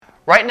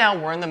Right now,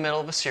 we're in the middle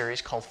of a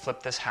series called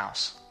Flip This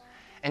House.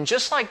 And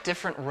just like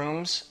different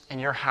rooms in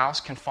your house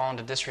can fall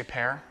into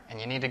disrepair and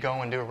you need to go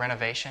and do a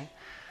renovation,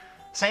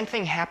 same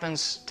thing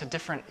happens to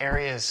different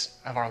areas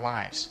of our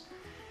lives.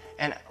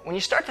 And when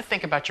you start to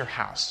think about your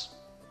house,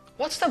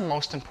 what's the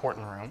most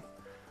important room?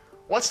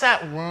 What's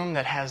that room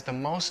that has the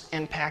most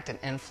impact and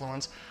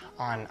influence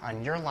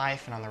on your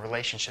life and on the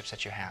relationships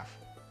that you have?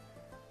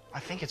 I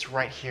think it's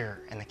right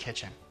here in the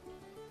kitchen.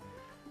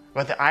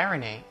 But the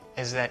irony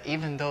is that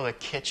even though the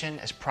kitchen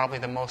is probably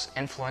the most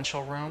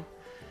influential room,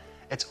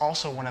 it's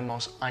also one of the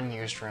most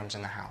unused rooms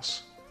in the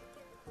house.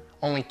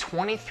 Only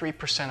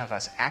 23% of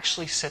us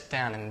actually sit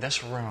down in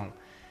this room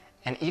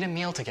and eat a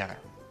meal together.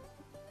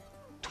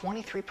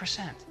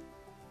 23%.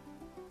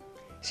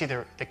 See,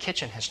 the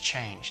kitchen has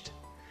changed.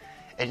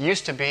 It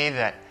used to be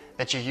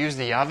that you used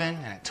the oven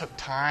and it took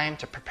time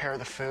to prepare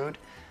the food.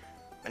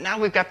 But now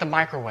we've got the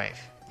microwave.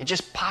 You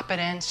just pop it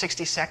in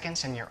 60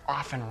 seconds and you're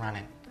off and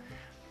running.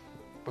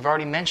 We've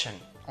already mentioned,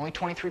 only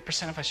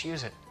 23% of us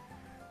use it.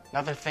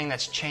 Another thing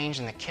that's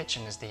changed in the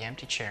kitchen is the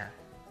empty chair.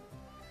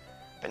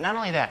 But not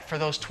only that, for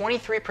those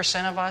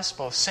 23% of us,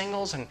 both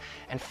singles and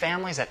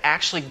families that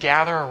actually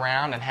gather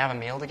around and have a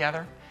meal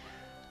together,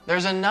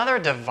 there's another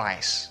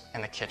device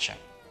in the kitchen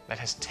that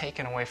has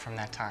taken away from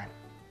that time.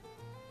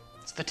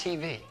 It's the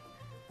TV.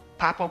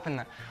 Pop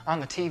open on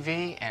the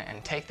TV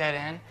and take that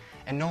in,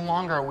 and no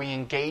longer are we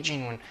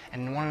engaging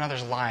in one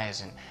another's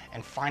lives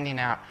and finding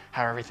out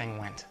how everything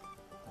went.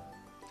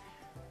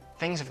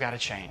 Things have got to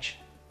change.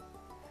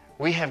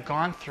 We have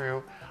gone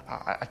through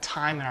a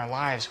time in our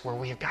lives where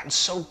we have gotten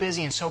so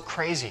busy and so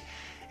crazy,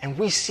 and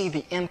we see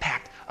the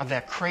impact of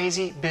that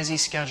crazy, busy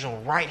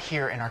schedule right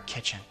here in our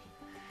kitchen.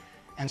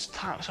 And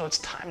so it's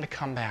time to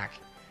come back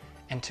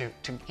and to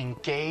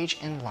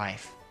engage in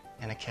life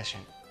in the kitchen.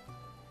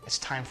 It's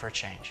time for a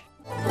change.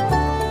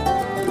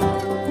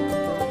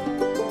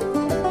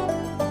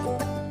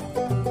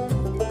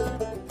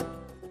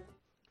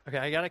 Okay,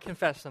 I got to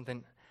confess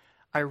something.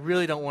 I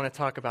really don't want to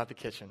talk about the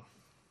kitchen.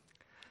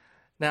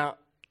 Now,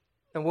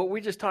 and what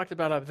we just talked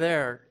about up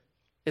there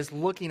is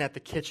looking at the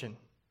kitchen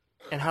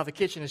and how the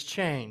kitchen has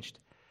changed.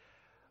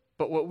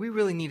 But what we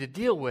really need to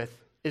deal with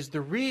is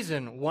the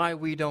reason why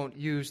we don't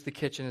use the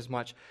kitchen as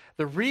much.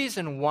 The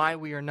reason why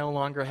we are no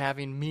longer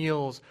having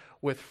meals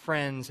with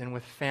friends and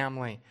with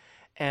family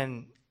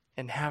and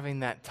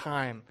having that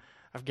time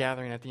of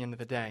gathering at the end of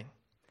the day.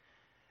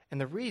 And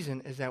the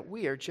reason is that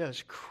we are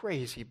just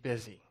crazy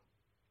busy.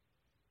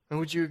 And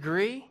would you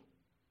agree?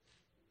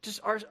 Just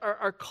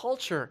our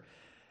culture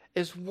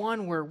is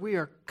one where we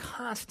are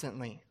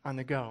constantly on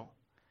the go.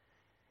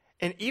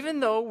 And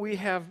even though we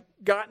have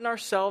gotten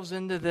ourselves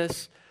into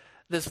this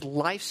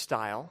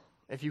lifestyle,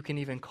 if you can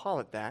even call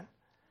it that,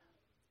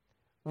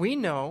 we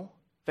know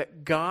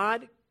that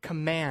God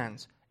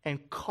commands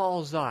and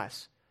calls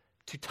us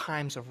to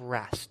times of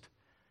rest,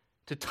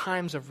 to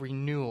times of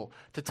renewal,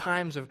 to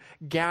times of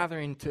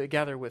gathering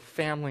together with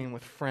family and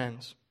with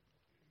friends.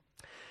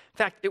 In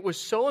fact, it was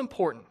so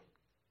important.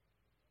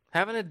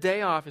 Having a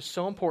day off is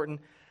so important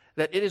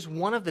that it is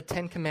one of the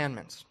 10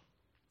 Commandments.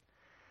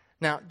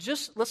 Now,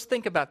 let's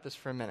think about this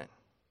for a minute.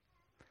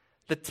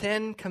 The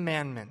 10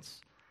 Commandments.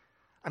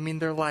 I mean,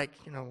 they're like,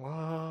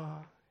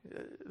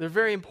 they're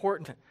very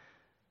important.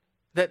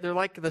 That they're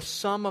like the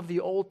sum of the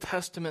Old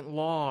Testament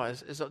law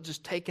is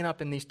just taken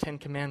up in these 10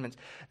 Commandments.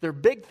 They're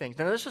big things.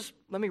 Now,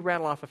 let me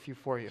rattle off a few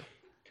for you.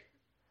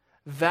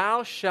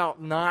 Thou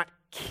shalt not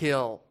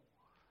kill.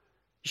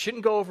 You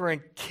shouldn't go over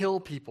and kill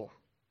people.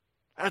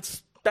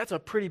 That's a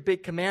pretty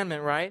big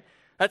commandment, right?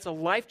 That's a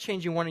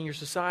life-changing one in your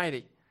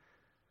society.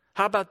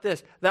 How about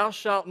this? Thou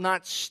shalt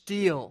not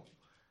steal.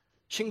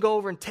 You shouldn't go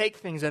over and take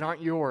things that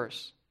aren't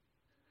yours.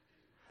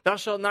 Thou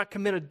shalt not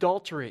commit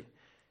adultery.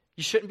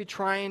 You shouldn't be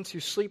trying to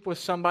sleep with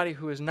somebody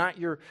who is not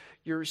your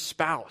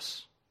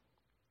spouse.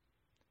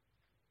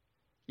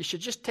 You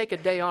should just take a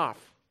day off.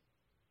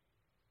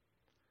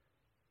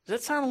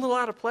 Does that sound a little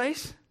out of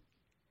place?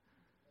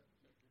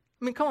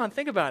 I mean, come on,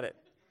 think about it.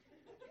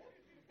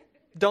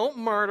 Don't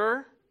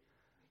murder,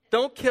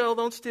 don't kill,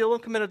 don't steal,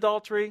 don't commit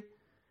adultery,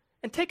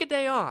 and take a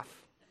day off.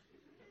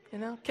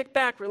 Kick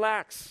back,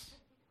 relax.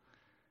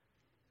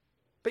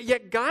 But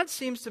yet God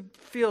seems to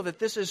feel that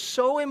this is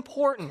so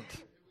important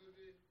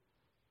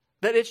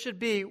that it should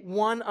be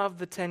one of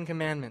the 10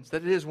 Commandments,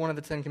 that it is one of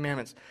the 10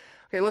 Commandments.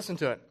 Okay, listen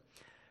to it.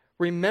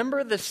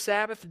 Remember the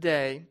Sabbath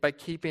day by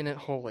keeping it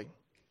holy.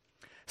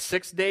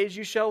 6 days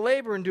you shall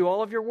labor and do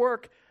all of your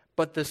work,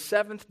 but the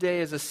seventh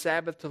day is a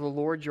Sabbath to the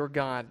Lord your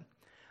God.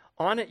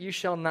 On it you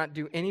shall not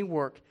do any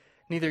work,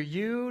 neither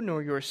you,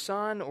 nor your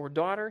son or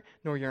daughter,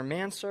 nor your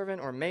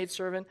manservant or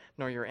maidservant,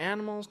 nor your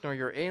animals, nor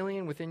your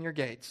alien within your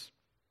gates.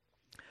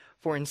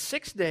 For in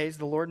 6 days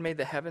the Lord made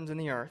the heavens and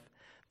the earth,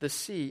 the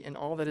sea, and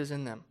all that is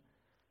in them.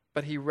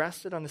 But he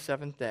rested on the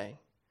seventh day.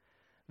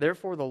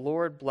 Therefore the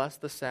Lord blessed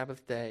the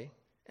Sabbath day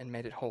and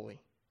made it holy.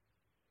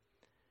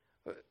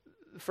 The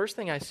first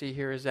thing I see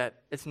here is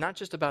that it's not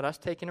just about us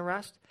taking a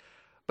rest,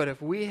 But if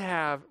we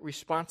have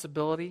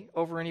responsibility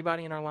over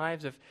anybody in our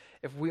lives,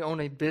 if we own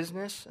a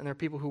business and there are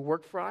people who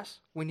work for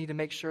us, we need to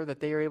make sure that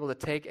they are able to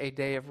take a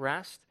day of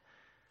rest.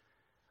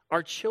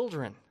 Our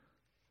children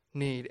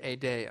need a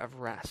day of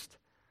rest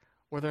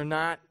where they're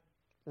not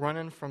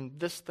running from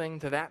this thing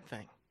to that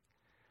thing.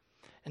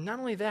 And not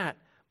only that,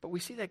 but we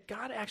see that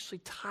God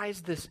actually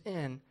ties this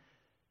in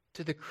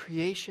to the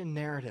creation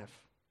narrative.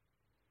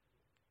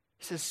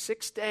 He says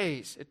 6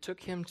 days it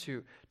took him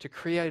to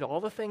create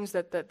all the things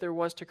that there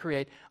was to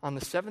create. On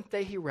the seventh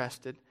day he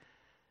rested,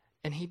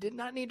 and he did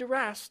not need to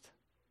rest.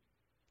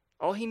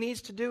 All he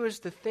needs to do is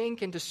to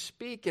think and to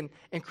speak,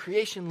 and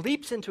creation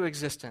leaps into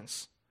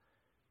existence.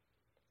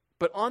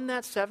 But on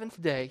that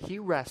seventh day he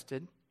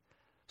rested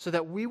so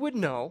that we would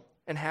know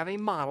and have a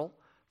model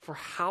for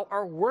how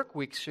our work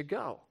weeks should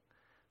go.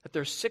 That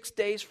there's 6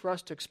 days for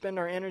us to expend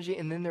our energy,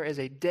 and then there is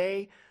a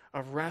day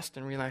of rest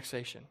and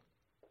relaxation.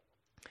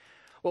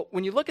 Well,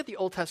 when you look at the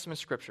Old Testament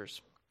scriptures,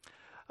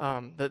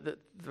 the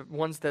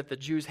ones that the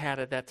Jews had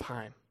at that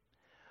time,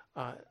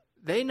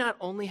 they not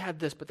only had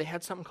this, but they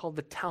had something called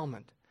the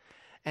Talmud.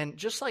 And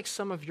just like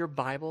some of your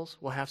Bibles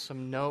will have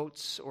some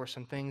notes or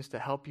some things to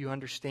help you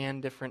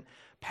understand different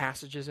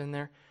passages in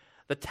there,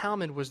 the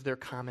Talmud was their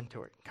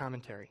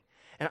commentary.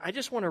 And I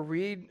just want to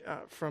read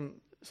from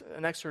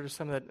an excerpt of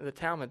some of the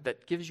Talmud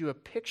that gives you a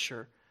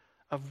picture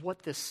of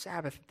what this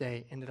Sabbath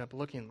day ended up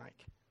looking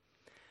like.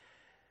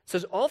 It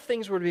says, all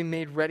things were to be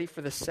made ready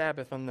for the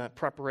Sabbath on the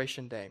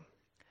preparation day.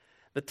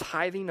 The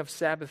tithing of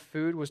Sabbath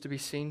food was to be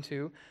seen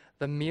to,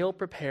 the meal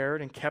prepared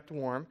and kept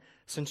warm,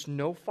 since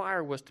no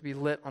fire was to be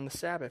lit on the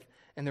Sabbath,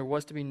 and there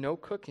was to be no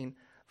cooking.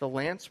 The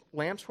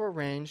lamps were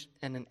arranged,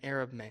 and an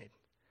Arab made.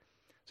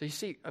 So you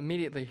see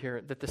immediately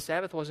here that the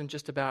Sabbath wasn't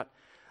just about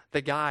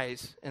the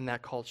guys in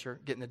that culture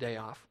getting the day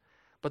off,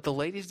 but the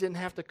ladies didn't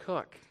have to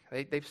cook.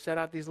 They've set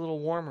out these little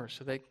warmers,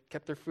 so they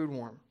kept their food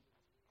warm.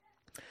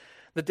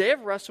 The day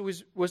of rest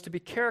was to be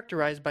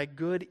characterized by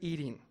good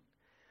eating.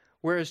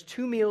 Whereas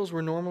 2 meals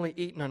were normally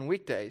eaten on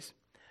weekdays,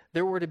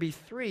 there were to be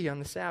 3 on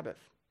the Sabbath.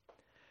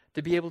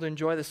 To be able to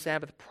enjoy the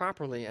Sabbath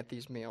properly at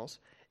these meals,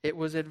 it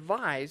was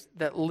advised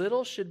that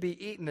little should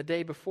be eaten the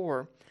day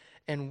before,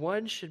 and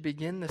one should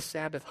begin the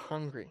Sabbath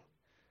hungry.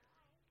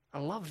 I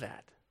love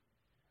that.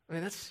 I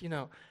mean, that's,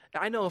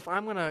 I know if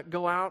I'm going to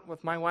go out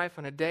with my wife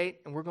on a date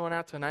and we're going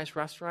out to a nice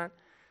restaurant,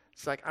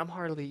 it's like I'm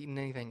hardly eating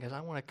anything because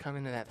I want to come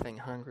into that thing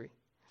hungry.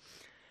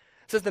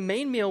 It says the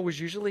main meal was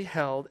usually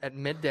held at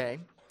midday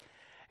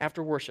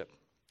after worship.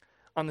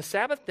 On the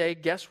Sabbath day,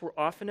 guests were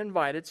often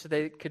invited so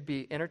they could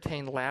be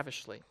entertained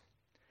lavishly.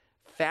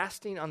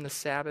 Fasting on the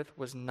Sabbath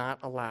was not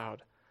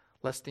allowed,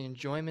 lest the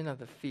enjoyment of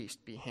the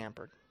feast be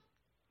hampered.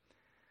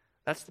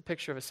 That's the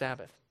picture of a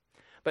Sabbath.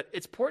 But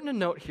it's important to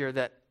note here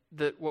that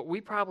what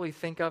we probably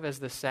think of as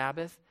the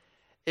Sabbath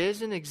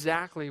isn't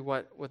exactly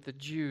what the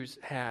Jews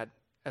had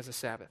as a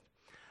Sabbath.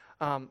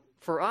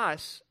 For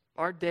us,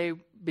 our day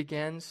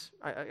begins,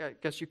 I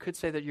guess you could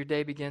say that your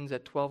day begins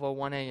at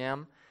 12:01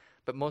 a.m.,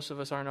 but most of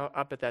us aren't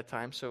up at that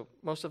time. So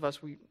most of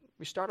us, we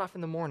start off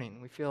in the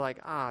morning. We feel like,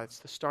 it's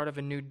the start of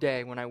a new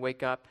day when I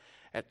wake up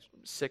at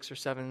 6 or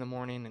 7 in the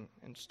morning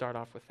and start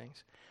off with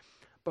things.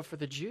 But for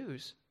the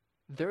Jews,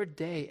 their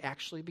day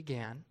actually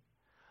began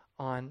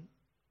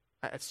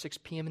at 6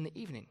 p.m. in the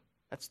evening.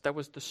 That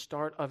was the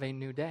start of a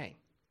new day.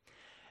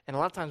 And a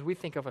lot of times we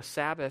think of a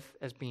Sabbath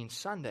as being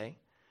Sunday.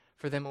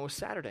 For them, it was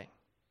Saturday.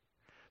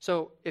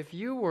 So if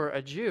you were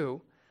a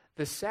Jew,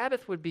 the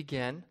Sabbath would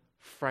begin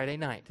Friday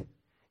night.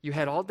 You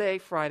had all day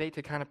Friday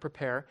to kind of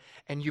prepare,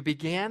 and you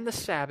began the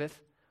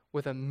Sabbath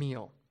with a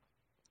meal.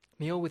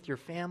 Meal with your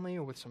family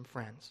or with some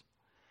friends.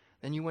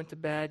 Then you went to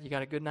bed, you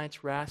got a good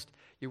night's rest.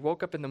 You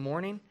woke up in the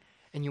morning,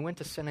 and you went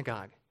to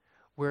synagogue,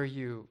 where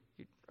you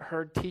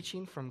heard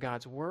teaching from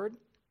God's Word.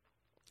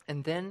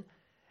 And then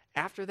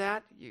after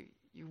that, you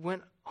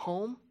went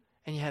home,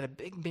 and you had a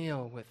big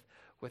meal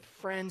with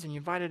friends, and you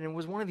invited, and it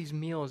was one of these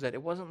meals that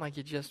it wasn't like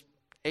you just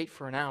ate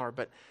for an hour,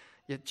 but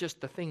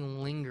the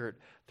thing lingered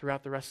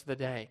throughout the rest of the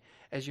day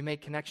as you made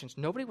connections.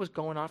 Nobody was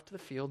going off to the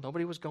field.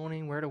 Nobody was going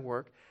anywhere to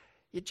work.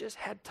 You just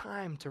had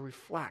time to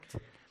reflect.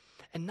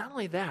 And not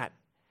only that,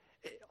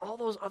 all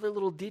those other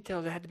little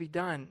details that had to be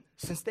done,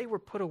 since they were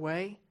put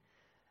away,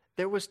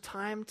 there was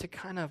time to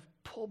kind of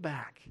pull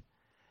back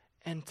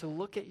and to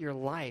look at your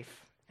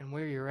life and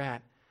where you're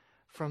at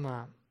from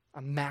a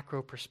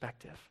macro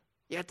perspective.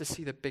 You have to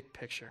see the big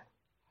picture.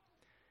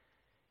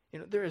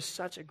 There is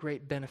such a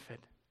great benefit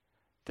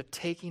to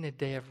taking a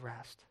day of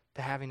rest,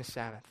 to having a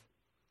Sabbath.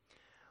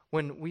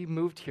 When we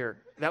moved here,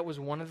 that was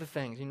one of the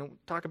things.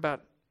 Talk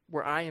about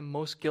where I am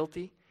most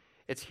guilty,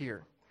 it's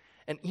here.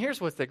 And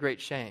here's what's the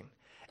great shame,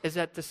 is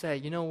that to say,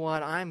 you know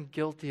what, I'm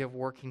guilty of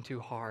working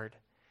too hard.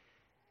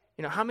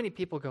 How many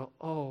people go,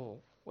 oh,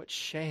 what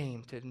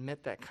shame to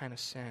admit that kind of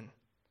sin.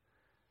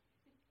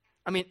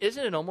 I mean,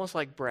 isn't it almost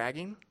like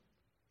bragging?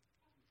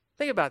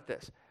 Think about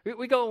this.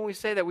 We go and we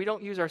say that we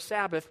don't use our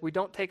Sabbath, we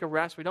don't take a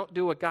rest, we don't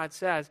do what God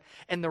says,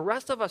 and the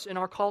rest of us in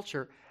our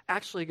culture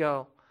actually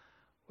go,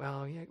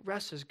 well, yeah,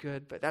 rest is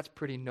good, but that's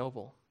pretty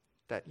noble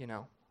that,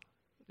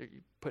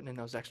 You're putting in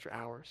those extra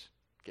hours,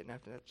 getting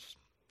after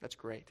that's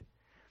great.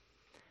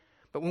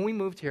 But when we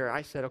moved here,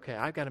 I said, okay,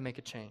 I've got to make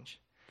a change.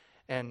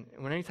 And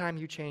anytime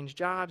you change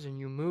jobs and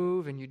you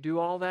move and you do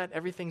all that,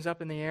 everything's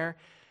up in the air.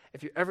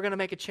 If you're ever going to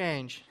make a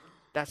change,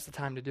 that's the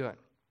time to do it.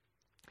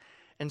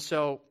 And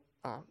so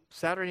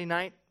Saturday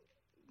night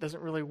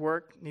doesn't really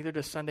work, neither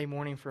does Sunday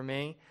morning for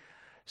me.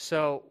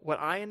 So what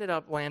I ended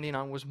up landing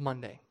on was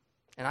Monday.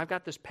 And I've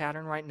got this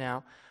pattern right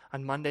now.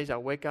 On Mondays,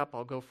 I'll wake up,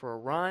 I'll go for a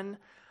run,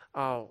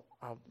 I'll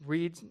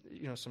read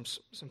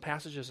some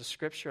passages of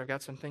Scripture. I've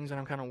got some things that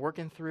I'm kind of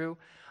working through.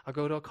 I'll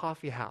go to a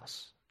coffee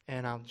house,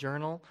 and I'll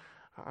journal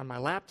on my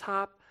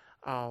laptop.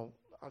 I'll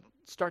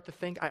start to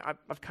think.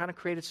 I've kind of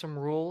created some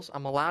rules.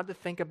 I'm allowed to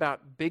think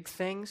about big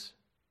things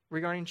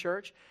regarding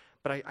church,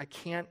 but I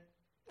can't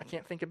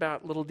think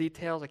about little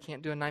details. I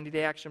can't do a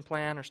 90-day action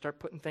plan or start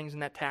putting things in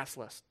that task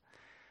list.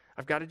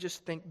 I've got to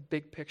just think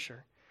big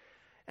picture.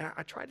 And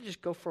I try to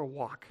just go for a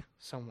walk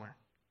somewhere.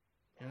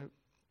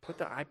 Put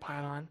the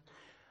iPod on.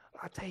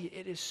 I'll tell you,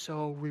 it is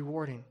so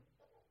rewarding.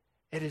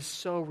 It is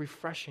so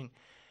refreshing.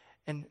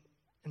 And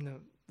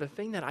the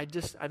thing that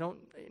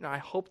I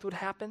hoped would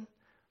happen,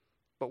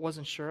 but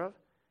wasn't sure of,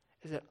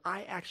 is that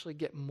I actually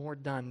get more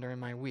done during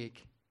my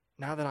week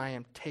now that I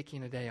am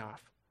taking a day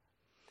off.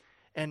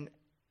 And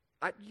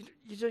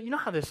you know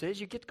how this is.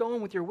 You get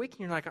going with your week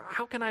and you're like,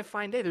 how can I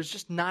find day? There's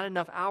just not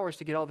enough hours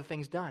to get all the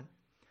things done.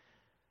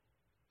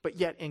 But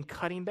yet in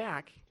cutting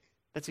back,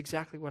 that's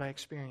exactly what I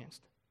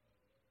experienced.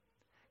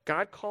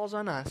 God calls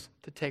on us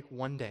to take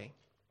one day,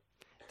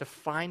 to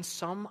find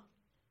some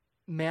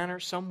manner,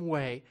 some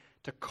way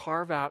to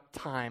carve out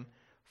time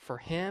for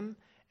Him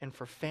and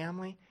for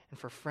family and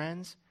for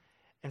friends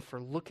and for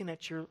looking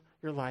at your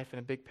life in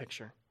a big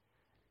picture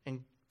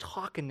and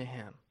talking to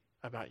Him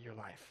about your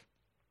life.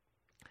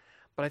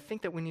 But I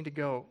think that we need to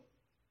go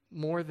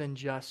more than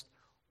just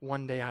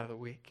one day out of the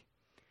week.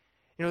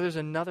 There's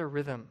another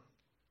rhythm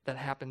that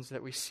happens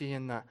that we see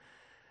in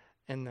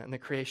the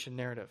creation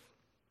narrative.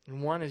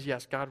 And one is,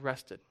 yes, God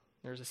rested.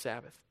 There's a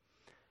Sabbath.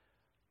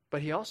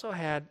 But He also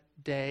had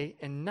day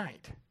and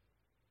night.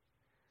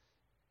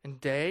 And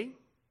day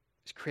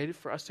is created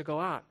for us to go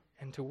out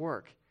and to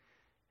work.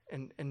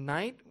 And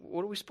night,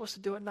 what are we supposed to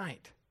do at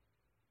night?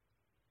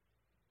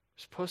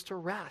 We're supposed to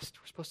rest.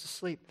 We're supposed to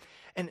sleep.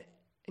 And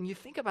you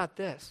think about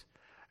this.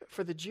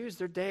 For the Jews,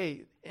 their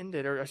day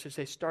ended, or I should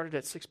say started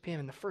at 6 p.m.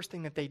 And the first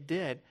thing that they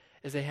did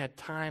is they had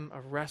time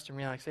of rest and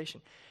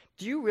relaxation.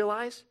 Do you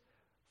realize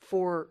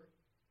for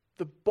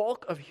the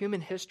bulk of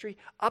human history,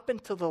 up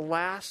until the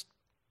last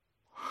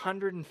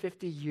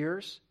 150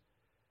 years,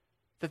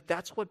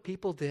 that's what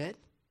people did?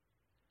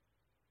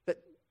 That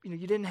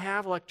you didn't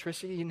have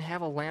electricity, you didn't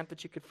have a lamp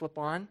that you could flip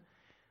on.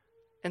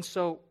 And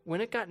so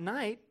when it got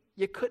night,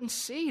 you couldn't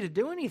see to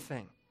do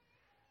anything.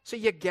 So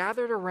you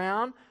gathered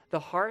around the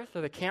hearth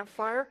or the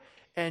campfire,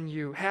 and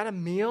you had a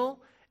meal,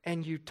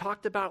 and you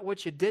talked about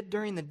what you did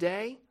during the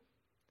day,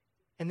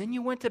 and then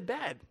you went to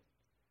bed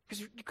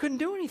because you couldn't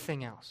do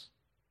anything else.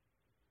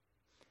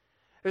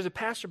 There's a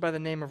pastor by the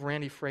name of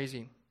Randy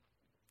Frazee,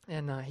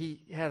 and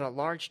he had a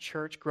large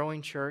church,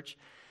 growing church,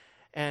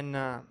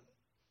 and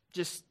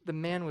just the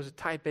man was a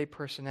type A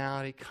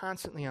personality,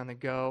 constantly on the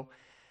go.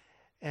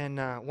 And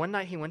one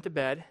night he went to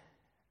bed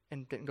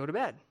and didn't go to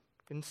bed,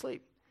 didn't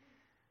sleep.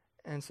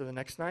 And so the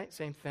next night,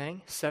 same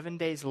thing. 7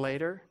 days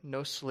later,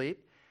 no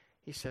sleep.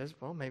 He says,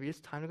 well, maybe it's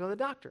time to go to the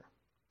doctor.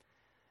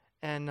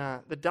 And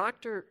the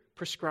doctor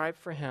prescribed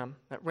for him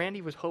that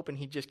Randy was hoping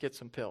he'd just get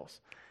some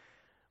pills.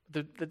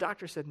 The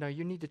doctor said, no,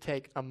 you need to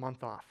take a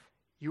month off.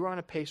 You are on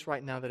a pace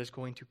right now that is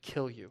going to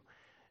kill you.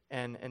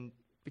 And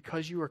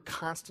because you are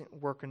constantly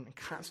working and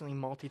constantly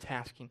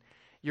multitasking,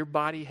 your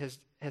body has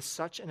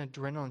such an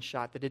adrenaline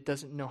shot that it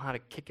doesn't know how to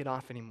kick it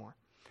off anymore.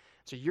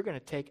 So you're going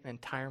to take an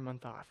entire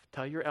month off.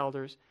 Tell your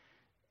elders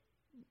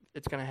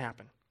it's going to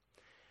happen.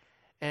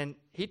 And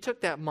he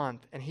took that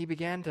month and he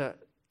began to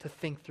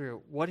think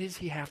through, what does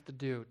he have to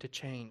do to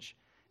change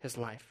his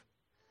life?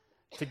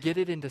 To get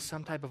it into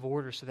some type of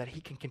order so that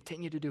he can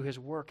continue to do his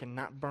work and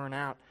not burn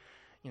out,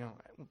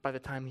 by the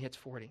time he hits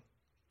 40.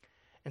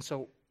 And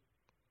so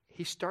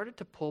he started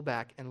to pull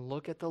back and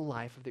look at the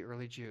life of the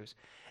early Jews.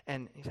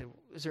 And he said,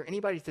 is there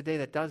anybody today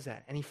that does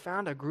that? And he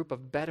found a group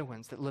of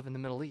Bedouins that live in the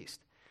Middle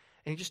East.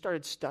 And he just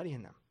started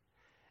studying them.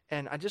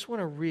 And I just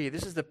want to read,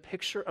 this is the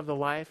picture of the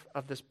life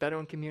of this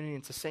Bedouin community.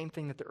 It's the same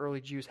thing that the early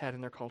Jews had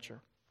in their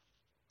culture.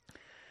 It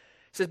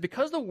says,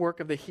 because the work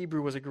of the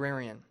Hebrew was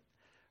agrarian,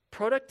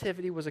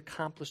 productivity was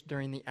accomplished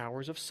during the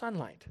hours of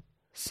sunlight,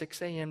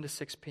 6 a.m. to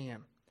 6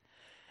 p.m.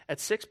 At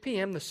 6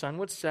 p.m., the sun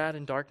would set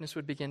and darkness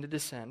would begin to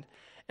descend.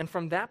 And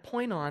from that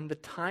point on, the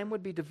time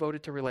would be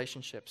devoted to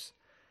relationships,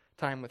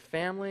 time with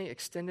family,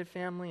 extended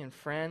family, and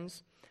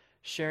friends,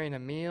 sharing a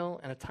meal,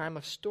 and a time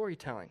of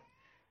storytelling.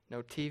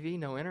 No TV,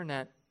 no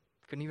internet.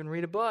 Couldn't even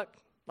read a book.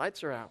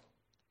 Lights are out.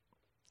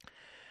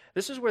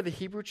 This is where the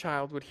Hebrew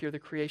child would hear the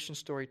creation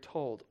story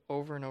told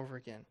over and over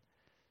again.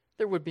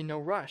 There would be no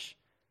rush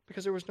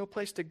because there was no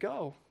place to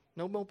go,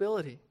 no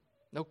mobility,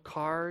 no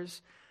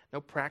cars,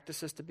 no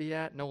practices to be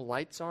at, no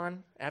lights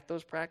on at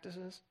those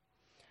practices.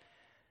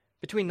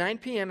 Between 9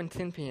 p.m. and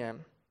 10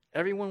 p.m.,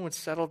 everyone would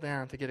settle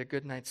down to get a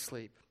good night's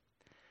sleep.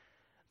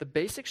 The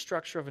basic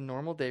structure of a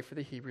normal day for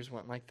the Hebrews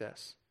went like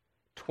this: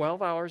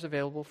 12 hours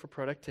available for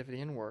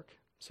productivity and work,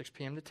 6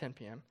 p.m. to 10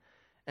 p.m.,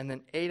 and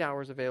then 8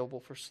 hours available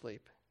for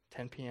sleep,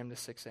 10 p.m. to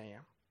 6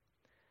 a.m.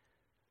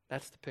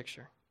 That's the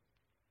picture.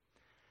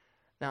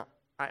 Now,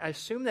 I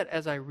assume that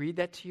as I read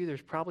that to you,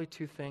 there's probably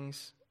two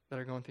things that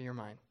are going through your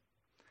mind.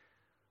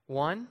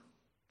 One,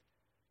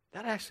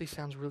 that actually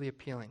sounds really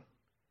appealing.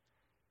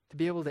 To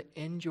be able to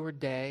end your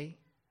day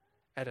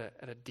at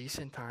a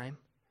decent time,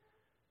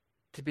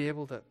 to be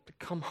able to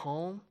come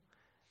home,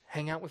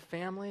 hang out with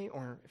family,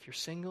 or if you're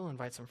single,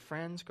 invite some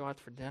friends, go out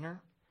for dinner,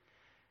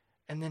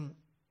 and then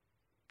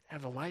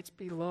have the lights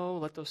be low,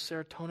 let those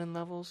serotonin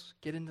levels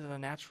get into the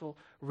natural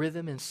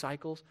rhythm and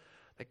cycles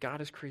that God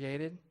has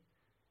created,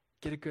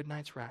 get a good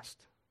night's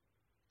rest.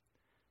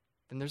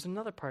 Then there's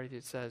another party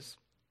that says,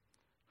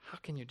 how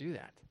can you do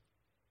that?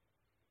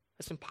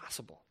 That's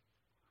impossible.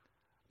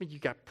 I mean, you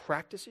got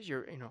practices,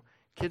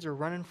 kids are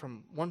running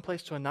from one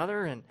place to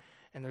another, and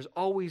there's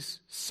always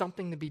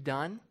something to be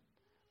done.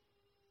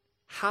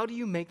 How do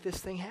you make this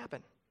thing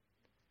happen?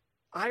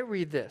 I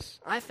read this.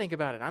 I think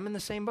about it. I'm in the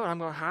same boat. I'm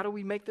going, how do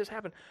we make this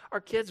happen?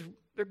 Our kids,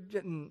 they're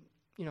getting,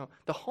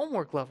 the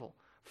homework level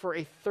for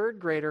a third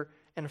grader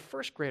and a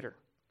first grader.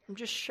 I'm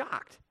just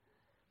shocked.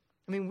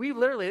 I mean,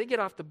 they get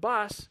off the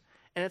bus,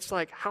 and it's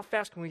like, how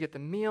fast can we get the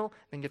meal,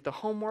 then get the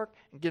homework,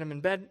 and get them in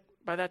bed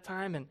by that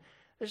time? And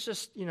there's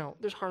just,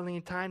 there's hardly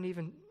any time to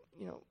even,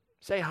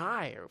 say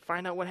hi or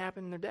find out what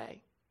happened in their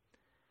day.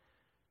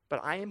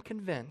 But I am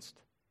convinced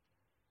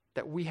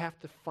that we have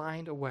to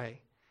find a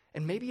way.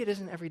 And maybe it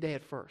isn't every day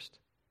at first.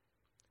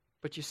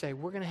 But you say,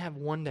 we're going to have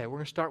one day. We're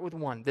going to start with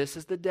one. This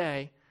is the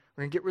day.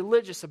 We're going to get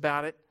religious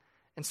about it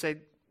and say,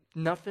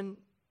 nothing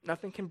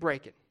can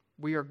break it.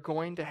 We are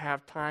going to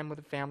have time with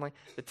the family.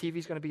 The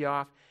TV's going to be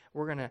off.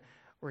 We're going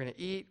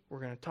to eat. We're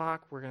going to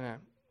talk. We're going to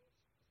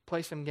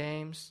play some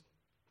games.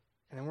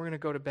 And then we're going to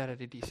go to bed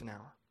at a decent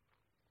hour.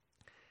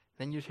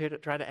 Then you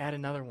try to add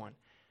another one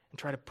and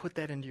try to put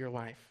that into your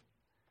life.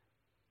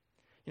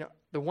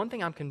 The one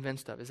thing I'm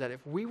convinced of is that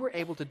if we were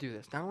able to do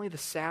this, not only the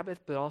Sabbath,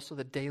 but also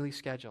the daily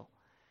schedule,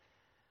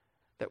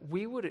 that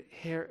we would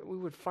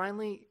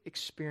finally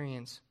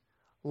experience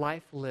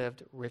life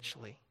lived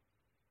richly.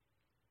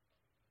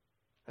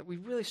 That we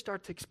really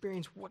start to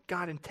experience what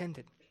God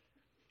intended.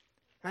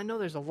 And I know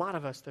there's a lot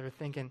of us that are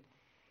thinking,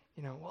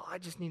 well, I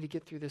just need to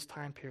get through this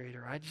time period,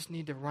 or I just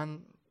need to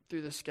run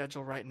through the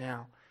schedule right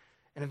now.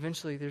 And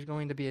eventually there's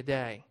going to be a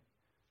day.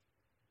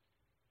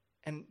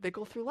 And they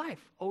go through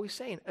life always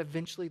saying,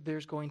 eventually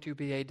there's going to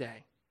be a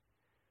day.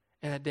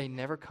 And that day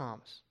never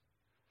comes.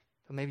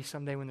 So maybe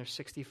someday when they're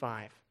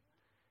 65,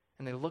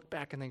 and they look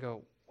back and they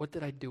go, what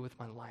did I do with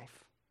my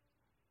life?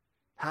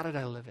 How did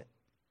I live it?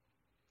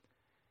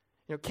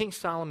 King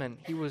Solomon,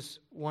 he was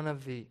one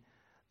of the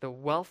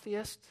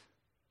wealthiest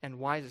and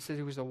wisest. It says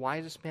he was the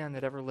wisest man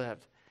that ever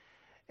lived.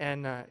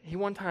 And he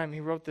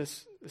wrote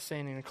this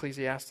saying in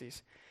Ecclesiastes.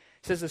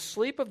 It says, the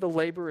sleep of the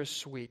laborer is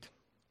sweet,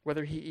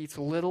 whether he eats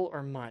little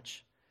or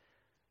much,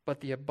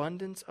 but the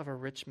abundance of a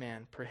rich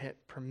man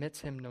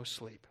permits him no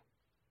sleep.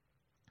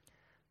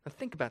 Now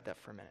think about that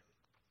for a minute.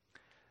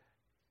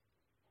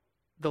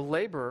 The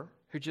laborer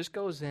who just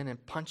goes in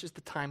and punches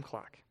the time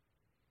clock,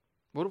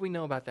 what do we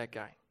know about that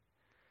guy?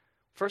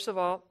 First of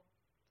all,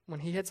 when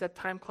he hits that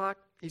time clock,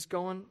 he's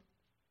going,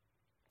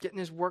 getting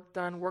his work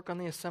done, work on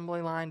the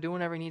assembly line, doing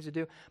whatever he needs to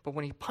do. But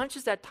when he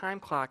punches that time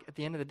clock at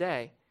the end of the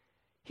day,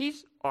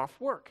 he's off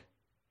work.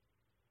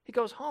 He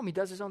goes home. He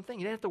does his own thing.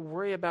 He doesn't have to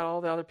worry about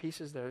all the other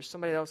pieces there. There's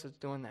somebody else that's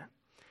doing that.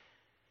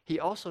 He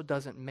also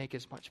doesn't make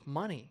as much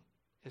money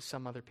as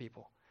some other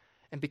people.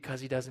 And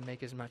because he doesn't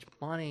make as much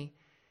money,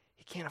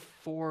 he can't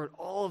afford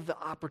all of the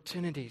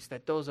opportunities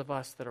that those of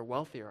us that are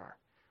wealthier are.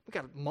 We've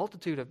got a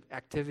multitude of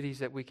activities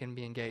that we can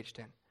be engaged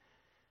in.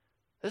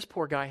 This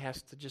poor guy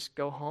has to just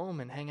go home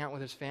and hang out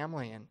with his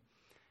family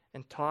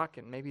and talk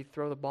and maybe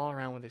throw the ball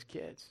around with his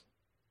kids.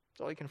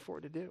 That's all he can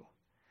afford to do.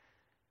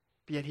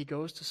 But yet he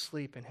goes to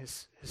sleep, and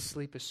his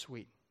sleep is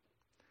sweet.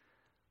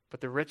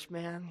 But the rich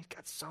man, he's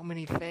got so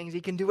many things.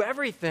 He can do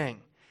everything.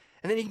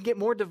 And then he can get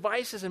more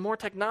devices and more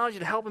technology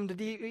to help him to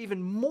do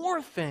even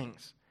more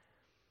things.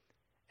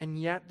 And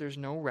yet there's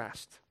no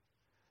rest.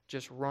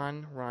 Just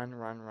run.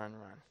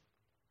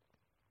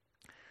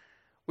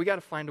 We got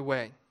to find a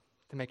way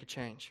to make a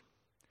change.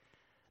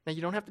 Now,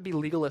 you don't have to be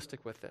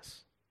legalistic with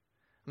this.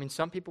 I mean,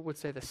 some people would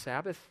say the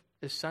Sabbath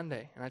is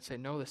Sunday. And I'd say,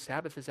 no, the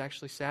Sabbath is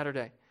actually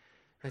Saturday.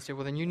 And they say,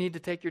 well, then you need to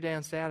take your day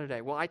on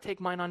Saturday. Well, I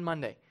take mine on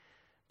Monday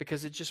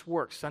because it just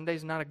works.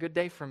 Sunday's not a good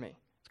day for me.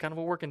 It's kind of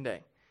a working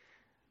day.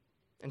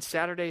 And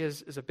Saturday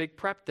is a big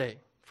prep day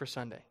for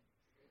Sunday.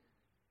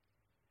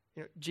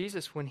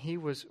 Jesus, when he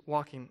was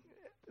walking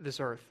this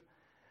earth,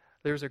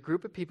 there was a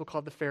group of people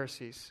called the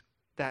Pharisees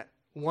that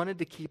wanted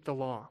to keep the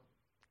law.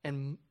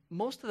 And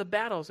most of the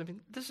battles, I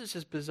mean, this is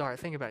just bizarre.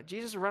 Think about it.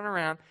 Jesus is running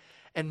around,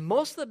 and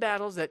most of the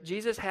battles that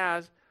Jesus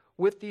has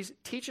with these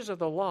teachers of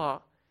the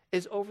law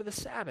is over the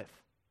Sabbath.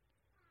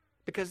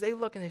 Because they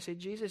look and they say,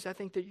 Jesus, I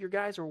think that your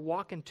guys are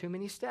walking too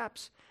many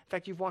steps. In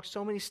fact, you've walked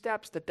so many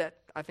steps that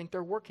I think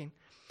they're working.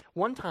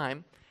 One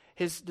time,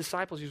 his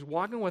disciples, he was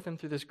walking with him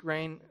through this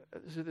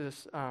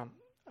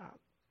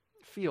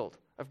field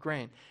of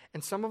grain.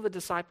 And some of the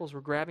disciples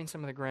were grabbing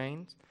some of the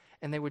grains,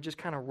 and they would just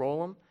kind of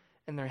roll them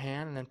in their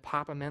hand and then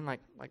pop them in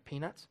like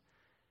peanuts.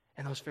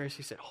 And those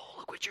Pharisees said, oh,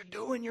 look what you're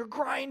doing. You're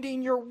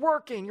grinding. You're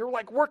working. You're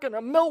like working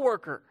a mill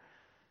worker.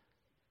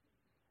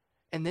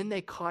 And then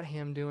they caught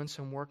him doing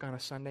some work on a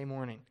Sunday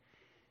morning.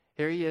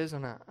 Here he is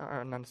on a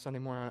Sunday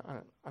morning,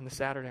 on the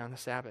Saturday, on the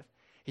Sabbath.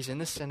 He's in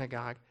the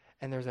synagogue,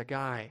 and there's a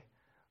guy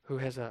who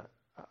has a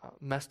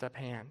messed up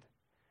hand.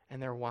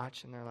 And they're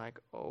watching. They're like,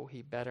 oh,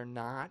 he better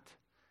not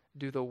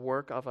do the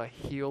work of a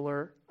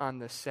healer on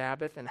the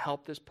Sabbath and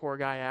help this poor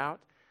guy out.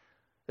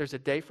 There's a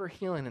day for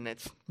healing, and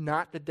it's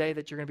not the day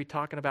that you're going to be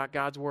talking about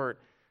God's word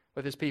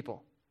with his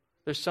people.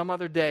 There's some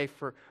other day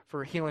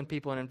for healing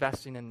people and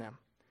investing in them.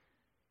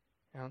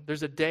 You know,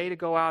 there's a day to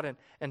go out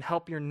and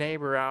help your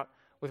neighbor out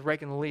with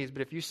raking the leaves.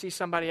 But if you see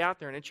somebody out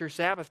there and it's your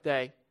Sabbath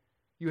day,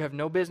 you have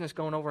no business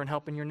going over and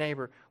helping your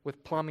neighbor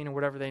with plumbing or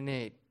whatever they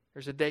need.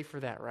 There's a day for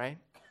that, right?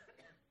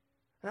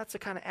 And that's the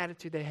kind of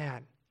attitude they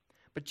had.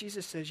 But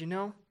Jesus says,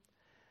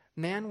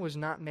 man was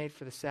not made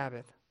for the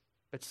Sabbath,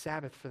 but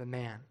Sabbath for the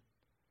man.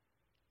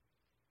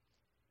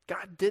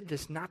 God did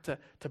this not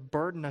to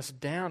burden us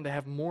down, to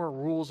have more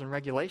rules and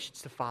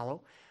regulations to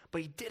follow,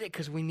 but he did it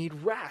because we need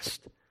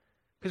rest.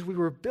 Because we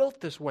were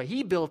built this way.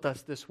 He built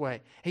us this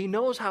way. He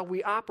knows how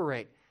we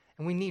operate,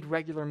 and we need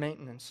regular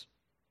maintenance.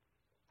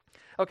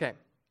 Okay,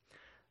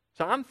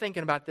 so I'm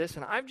thinking about this,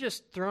 and I've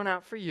just thrown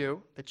out for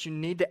you that you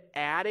need to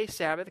add a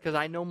Sabbath, because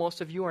I know most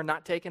of you are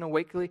not taking a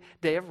weekly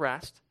day of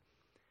rest.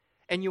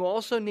 And you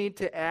also need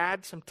to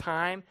add some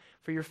time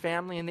for your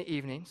family in the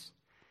evenings.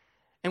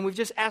 And we've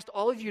just asked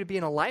all of you to be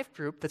in a life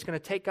group that's going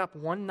to take up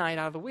one night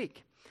out of the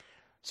week.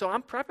 So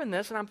I'm prepping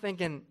this, and I'm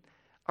thinking,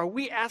 are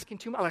we asking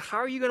too much? Like, how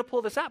are you going to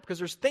pull this out? Because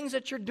there's things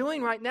that you're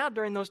doing right now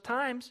during those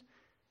times,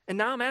 and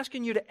now I'm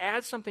asking you to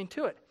add something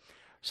to it.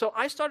 So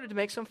I started to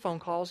make some phone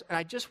calls, and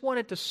I just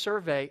wanted to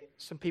survey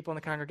some people in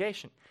the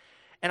congregation.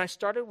 And I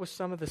started with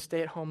some of the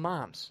stay-at-home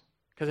moms,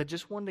 because I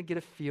just wanted to get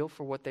a feel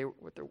for what their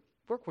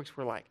work weeks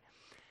were like.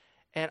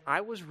 And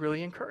I was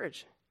really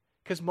encouraged,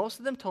 because most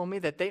of them told me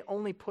that they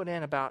only put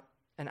in about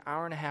an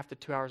hour and a half to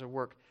 2 hours of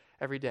work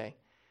every day,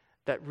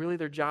 that really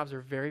their jobs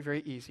are very,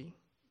 very easy.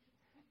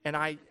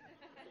 And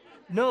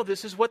no,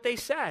 this is what they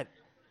said.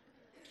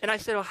 And I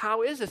said, well,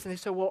 how is this? And they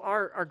said, well,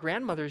 our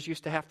grandmothers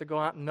used to have to go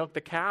out and milk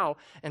the cow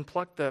and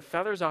pluck the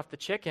feathers off the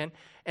chicken,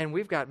 and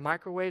we've got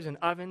microwaves and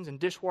ovens and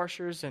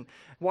dishwashers and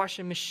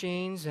washing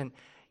machines, and,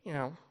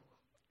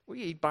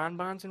 we eat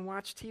bonbons and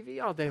watch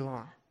TV all day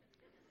long.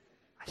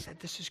 I said,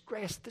 this is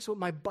great. I said, this is what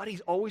my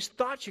buddies always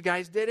thought you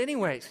guys did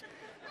anyways.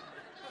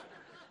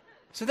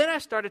 So then I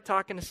started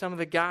talking to some of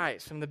the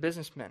guys, some of the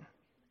businessmen.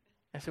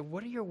 I said,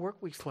 what are your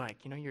work weeks like?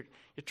 You're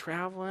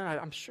traveling.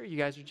 I'm sure you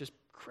guys are just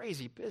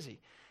crazy busy.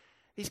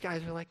 These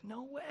guys are like,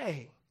 no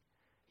way.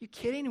 You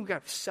kidding? We've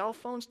got cell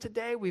phones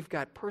today. We've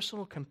got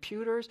personal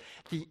computers,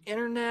 the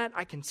internet.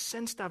 I can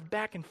send stuff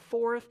back and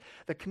forth.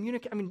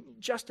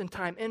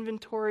 Just-in-time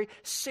inventory,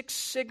 Six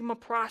Sigma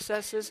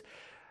processes.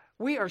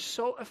 We are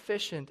so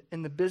efficient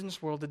in the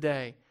business world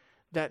today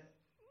that,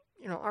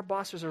 our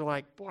bosses are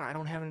like, boy, I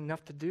don't have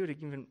enough to do to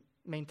even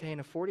maintain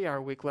a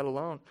 40-hour week, let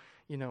alone,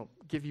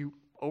 give you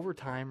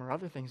overtime or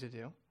other things to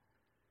do.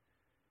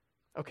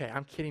 Okay,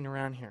 I'm kidding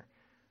around here.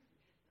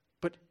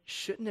 But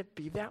shouldn't it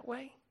be that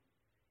way?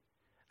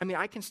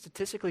 I can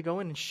statistically go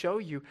in and show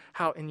you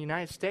how in the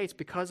United States,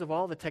 because of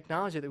all the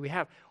technology that we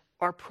have,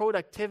 our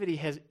productivity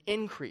has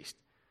increased.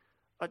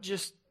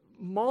 Just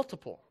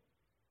multiple.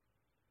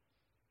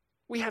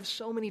 We have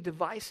so many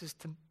devices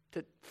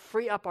to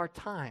free up our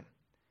time.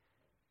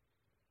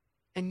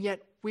 And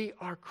yet we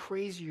are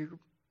crazier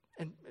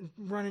and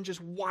running just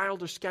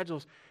wilder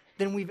schedules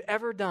than we've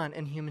ever done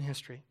in human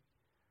history.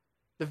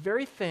 The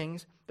very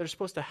things that are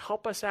supposed to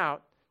help us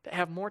out to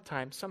have more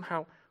time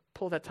somehow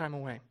pull that time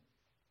away.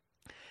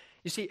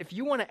 You see, if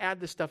you want to add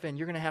this stuff in,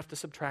 you're going to have to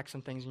subtract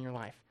some things in your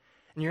life.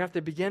 And you have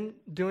to begin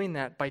doing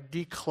that by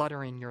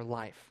decluttering your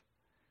life.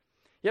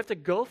 You have to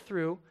go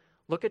through,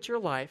 look at your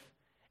life,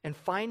 and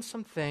find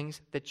some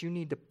things that you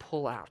need to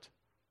pull out.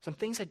 Some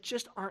things that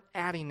just aren't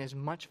adding as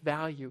much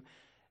value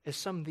as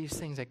some of these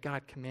things that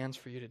God commands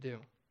for you to do.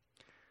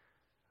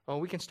 Well,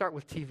 we can start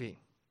with TV.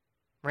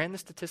 Ran the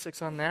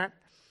statistics on that.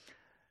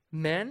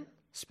 Men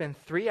spend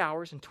 3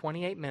 hours and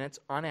 28 minutes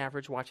on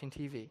average watching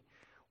TV.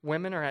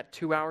 Women are at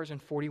 2 hours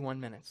and 41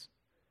 minutes.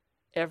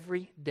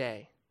 Every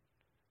day.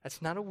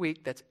 That's not a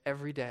week, that's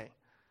every day.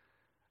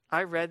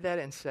 I read that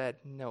and said,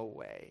 no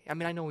way.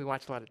 I know we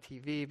watch a lot of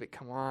TV, but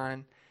come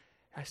on.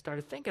 I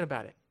started thinking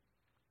about it.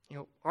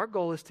 Our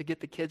goal is to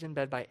get the kids in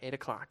bed by 8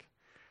 o'clock.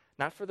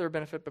 Not for their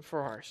benefit, but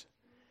for ours.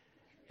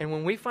 And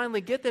when we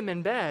finally get them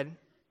in bed,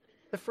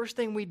 the first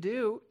thing we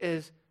do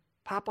is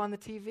pop on the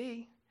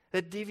TV.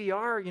 The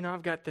DVR,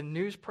 I've got the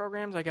news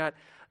programs. I got,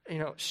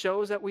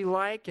 shows that we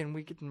like, and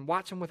we can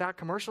watch them without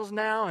commercials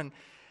now.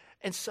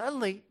 And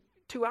suddenly,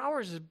 2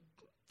 hours is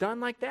done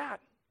like that.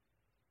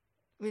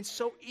 I mean, it's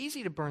so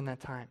easy to burn that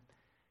time.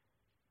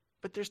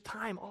 But there's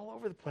time all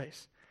over the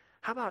place.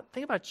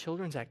 Think about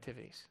children's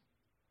activities.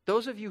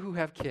 Those of you who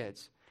have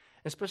kids,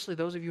 especially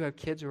those of you who have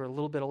kids who are a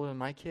little bit older than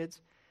my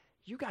kids,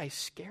 you guys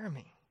scare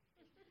me.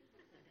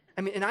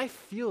 I mean, and I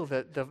feel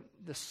the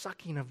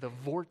sucking of the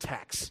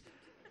vortex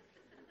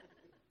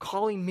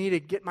calling me to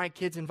get my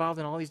kids involved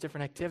in all these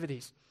different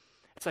activities.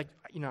 It's like,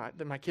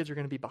 my kids are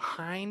going to be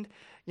behind,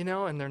 and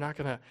they're not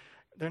going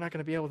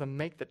to be able to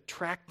make the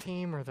track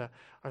team or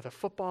the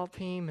football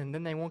team, and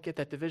then they won't get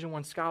that Division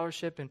I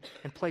scholarship and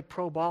play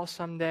pro ball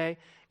someday,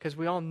 because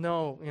we all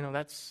know,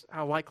 that's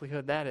how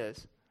likelihood that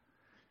is.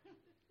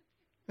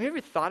 Have you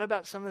ever thought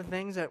about some of the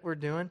things that we're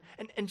doing?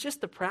 And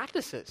just the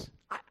practices.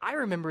 I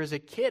remember as a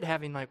kid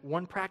having like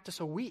one practice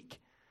a week.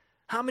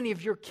 How many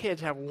of your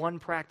kids have one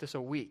practice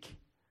a week?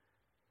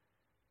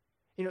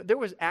 There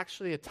was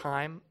actually a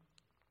time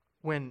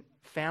when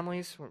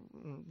families,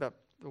 the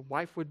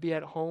wife would be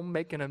at home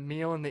making a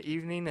meal in the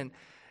evening,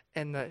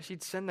 and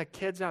she'd send the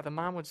kids out. The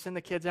mom would send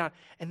the kids out,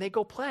 and they'd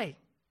go play.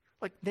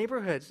 Like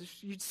neighborhoods,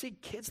 you'd see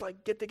kids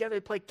like get together,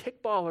 they'd play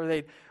kickball, or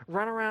they'd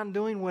run around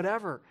doing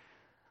whatever.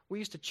 We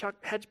used to chuck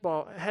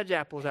hedge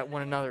apples at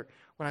one another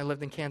when I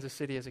lived in Kansas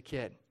City as a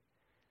kid.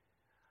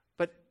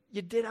 But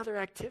you did other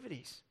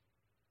activities.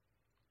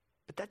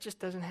 But that just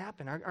doesn't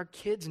happen. Our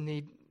kids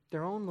need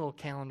their own little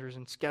calendars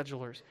and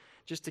schedulers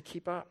just to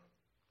keep up.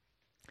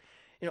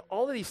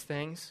 All of these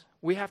things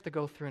we have to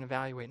go through and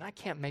evaluate. And I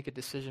can't make a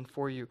decision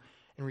for you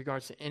in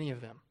regards to any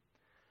of them.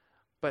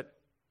 But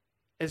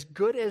as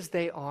good as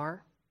they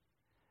are,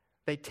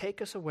 they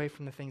take us away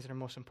from the things that are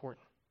most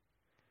important.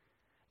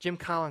 Jim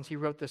Collins, he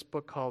wrote this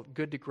book called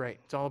Good to Great.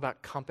 It's all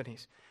about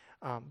companies,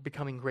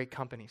 becoming great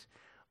companies.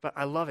 But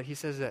I love it. He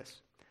says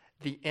this: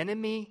 the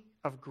enemy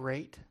of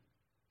great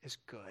is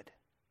good.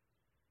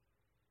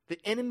 The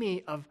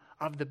enemy of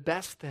the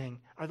best thing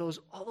are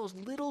all those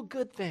little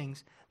good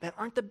things that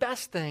aren't the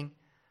best thing,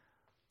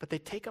 but they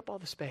take up all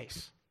the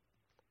space.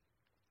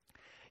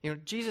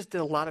 Jesus did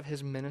a lot of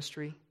his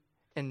ministry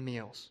in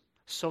meals,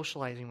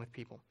 socializing with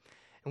people.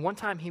 And one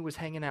time he was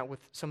hanging out with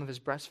some of his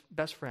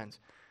best friends,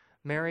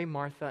 Mary,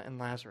 Martha, and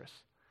Lazarus.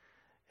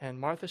 And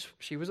Martha,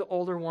 she was the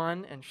older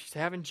one, and she's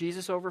having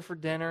Jesus over for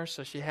dinner,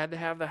 so she had to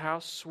have the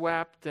house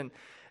swept and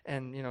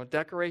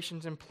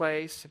decorations in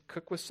place, and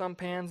cook with some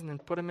pans and then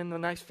put them in the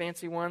nice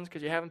fancy ones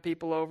because you're having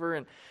people over.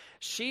 And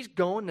she's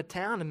going to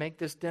town to make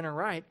this dinner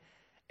right.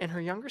 And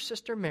her younger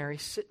sister Mary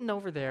sitting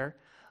over there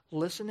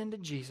listening to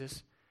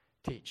Jesus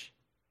teach.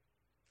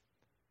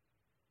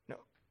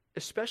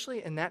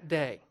 Especially in that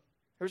day,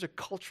 there's a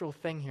cultural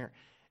thing here.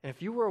 And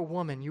if you were a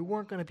woman, you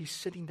weren't going to be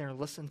sitting there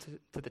listening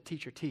to the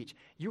teacher teach.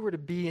 You were to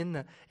be in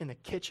the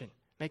kitchen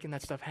making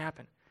that stuff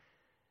happen.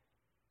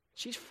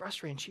 She's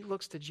frustrated. She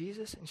looks to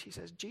Jesus and she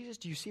says, Jesus,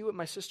 do you see what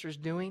my sister's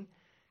doing?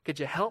 Could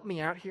you help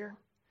me out here?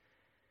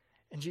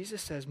 And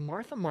Jesus says,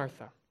 Martha,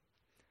 Martha,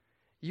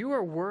 you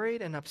are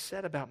worried and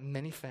upset about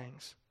many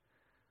things,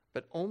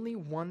 but only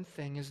one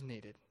thing is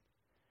needed.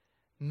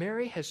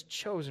 Mary has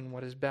chosen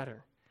what is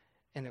better,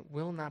 and it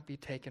will not be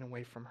taken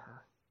away from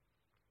her.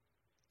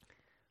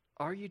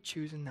 Are you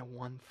choosing that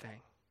one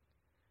thing?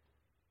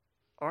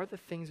 Are the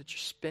things that you're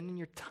spending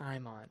your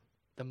time on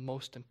the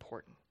most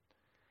important?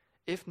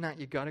 If not,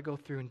 you got to go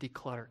through and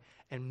declutter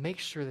and make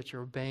sure that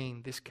you're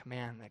obeying this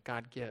command that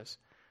God gives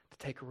to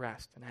take a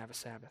rest and have a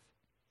Sabbath.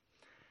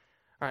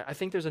 All right, I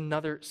think there's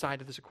another side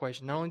to this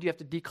equation. Not only do you have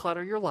to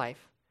declutter your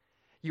life,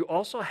 you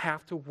also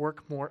have to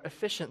work more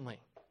efficiently.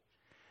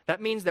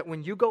 That means that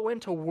when you go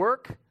into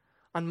work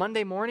on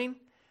Monday morning,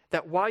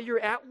 that while you're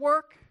at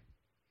work,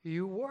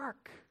 you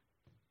work.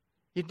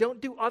 You don't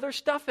do other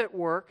stuff at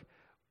work.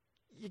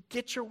 You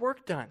get your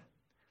work done.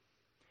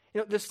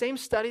 The same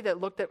study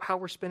that looked at how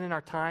we're spending our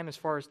time as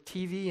far as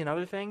TV and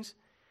other things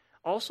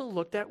also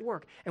looked at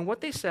work. And what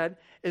they said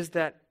is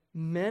that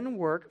men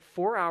work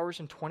 4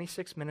 hours and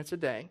 26 minutes a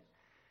day,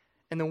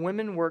 and the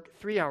women work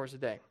 3 hours a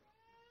day.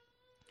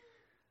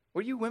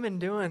 What are you women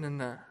doing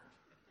I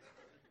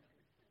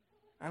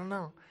don't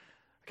know.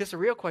 I guess the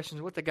real question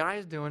is what the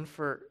guys doing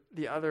for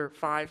the other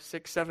 5,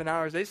 6, 7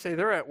 hours. They say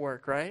they're at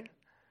work, right?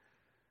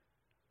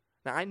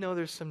 Now, I know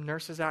there's some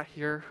nurses out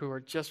here who are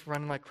just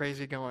running like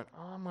crazy going,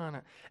 oh, I'm on it.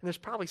 And there's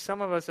probably some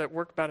of us that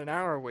work about an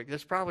hour a week.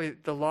 There's probably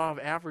the law of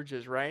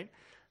averages, right?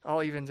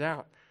 All evens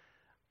out.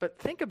 But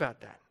think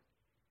about that.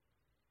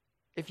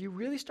 If you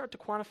really start to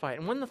quantify it,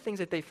 and one of the things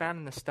that they found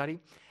in the study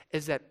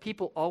is that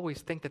people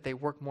always think that they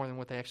work more than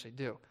what they actually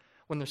do.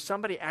 When there's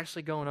somebody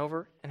actually going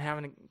over and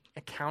having an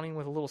accounting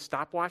with a little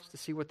stopwatch to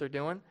see what they're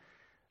doing,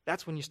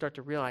 that's when you start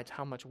to realize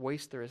how much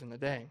waste there is in the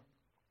day.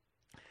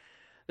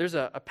 There's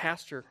a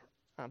pastor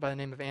by the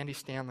name of Andy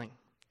Stanley,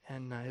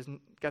 and he's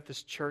got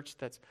this church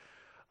that's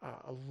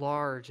a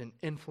large and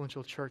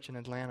influential church in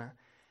Atlanta.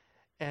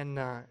 And,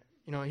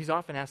 he's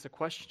often asked the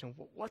question,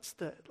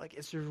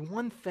 is there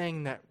one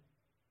thing that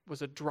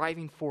was a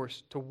driving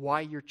force to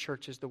why your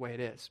church is the way it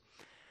is?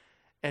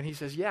 And he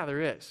says, yeah,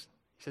 there is.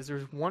 He says,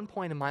 there's one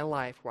point in my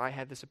life where I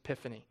had this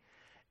epiphany,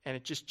 And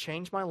it just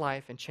changed my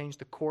life and changed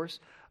the course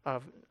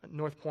of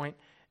North Point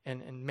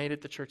and made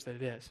it the church that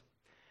it is.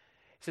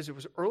 He says it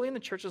was early in the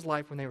church's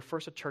life when they were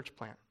first a church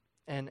plant.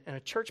 And a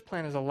church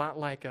plant is a lot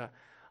like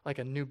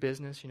a new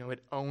business.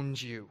 It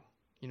owns you.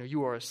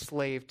 You are a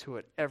slave to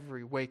it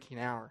every waking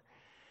hour.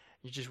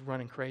 You're just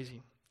running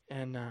crazy.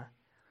 And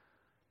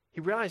he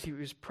realized he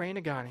was praying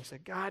to God, and he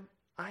said, God,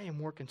 I am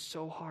working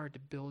so hard to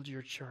build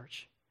your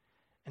church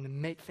and to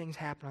make things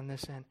happen on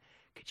this end.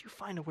 Could you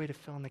find a way to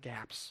fill in the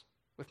gaps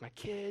with my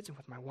kids and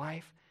with my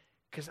wife?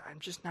 Because I'm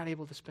just not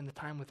able to spend the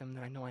time with them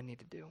that I know I need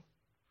to do.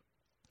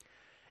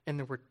 And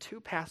there were two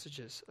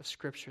passages of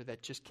Scripture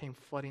that just came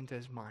flooding to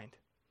his mind.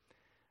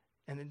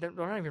 And they're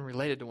not even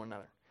related to one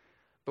another.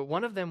 But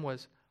one of them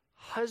was,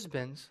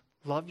 husbands,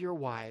 love your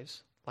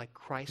wives like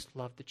Christ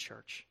loved the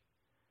church.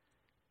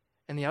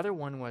 And the other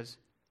one was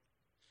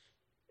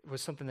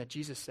something that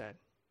Jesus said.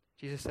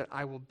 Jesus said,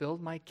 I will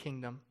build my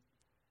kingdom,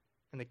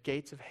 and the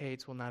gates of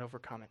Hades will not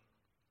overcome it.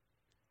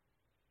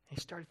 And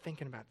he started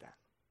thinking about that.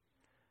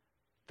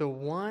 The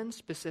one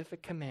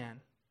specific command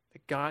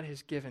that God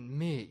has given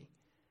me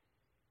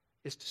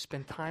is to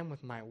spend time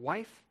with my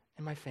wife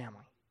and my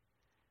family.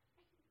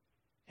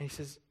 And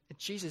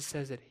Jesus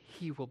says that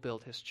he will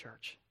build his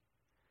church.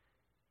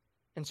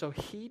 And so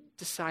he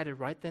decided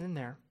right then and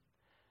there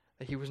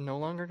that he was no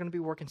longer going to be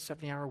working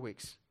 70-hour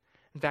weeks.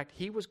 In fact,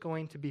 he was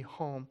going to be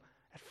home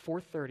at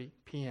 4:30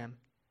 p.m.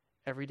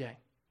 every day.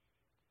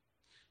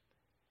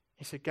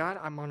 He said, God,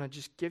 I'm going to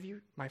just give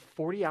you my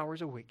 40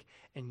 hours a week,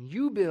 and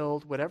you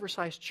build whatever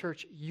size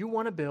church you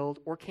want to build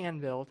or can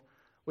build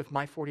with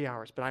my 40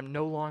 hours. But I'm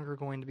no longer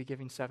going to be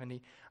giving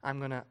 70. I'm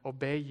going to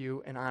obey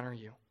you and honor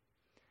you.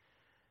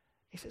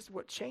 He says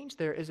what changed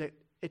there is that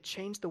it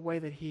changed the way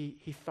that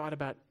he thought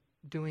about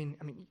doing.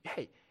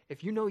 Hey,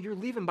 if you know you're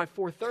leaving by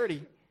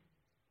 4:30,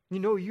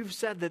 you've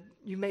said that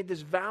you made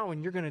this vow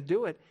and you're going to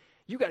do it,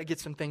 you got to get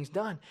some things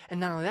done. And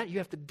not only that, you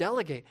have to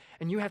delegate,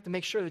 and you have to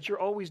make sure that you're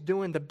always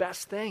doing the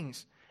best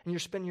things, and you're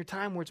spending your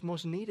time where it's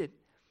most needed.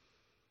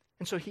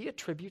 And so he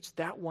attributes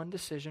that one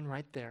decision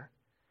right there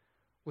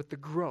with the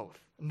growth,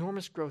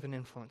 enormous growth and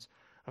influence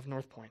of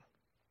North Point.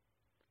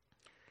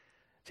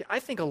 See, I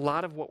think a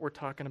lot of what we're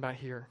talking about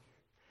here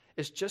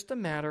is just a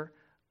matter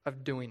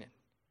of doing it.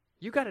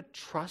 You got to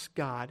trust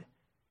God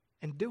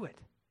and do it.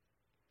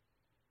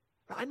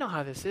 I know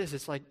how this is.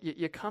 It's like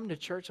you come to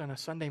church on a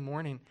Sunday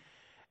morning,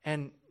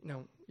 and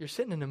you're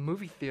sitting in a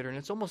movie theater, and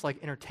it's almost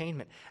like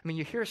entertainment.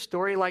 You hear a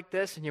story like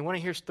this, and you want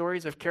to hear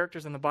stories of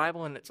characters in the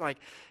Bible, and it's like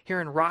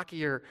hearing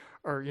Rocky or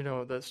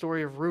the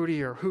story of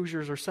Rudy or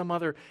Hoosiers or some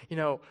other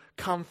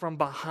come from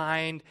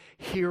behind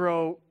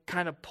hero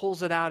kind of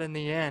pulls it out in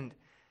the end.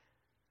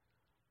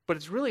 But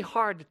it's really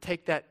hard to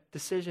take that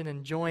decision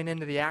and join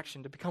into the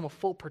action, to become a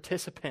full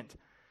participant,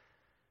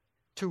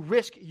 to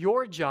risk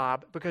your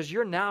job because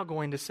you're now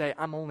going to say,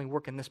 I'm only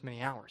working this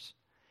many hours.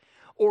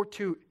 Or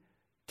to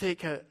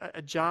take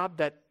a job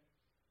that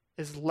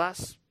is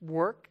less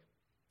work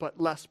but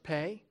less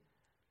pay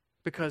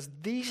because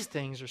these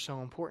things are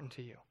so important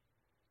to you.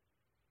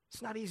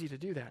 It's not easy to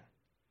do that.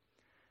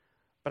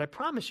 But I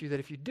promise you that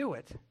if you do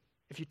it,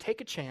 if you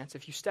take a chance,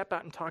 if you step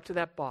out and talk to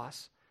that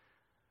boss,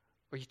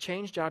 or you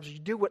change jobs, or you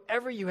do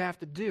whatever you have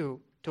to do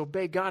to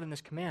obey God in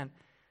this command,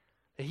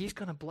 that he's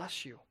going to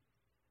bless you.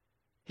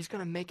 He's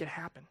going to make it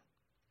happen.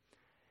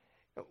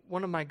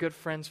 One of my good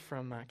friends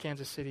from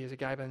Kansas City is a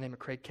guy by the name of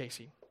Craig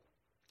Casey.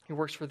 He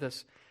works for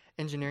this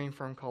engineering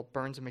firm called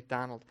Burns &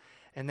 McDonnell.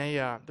 And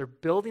they're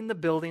building the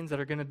buildings that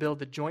are going to build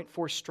the Joint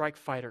Force Strike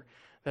Fighter,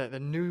 the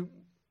new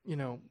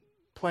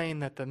plane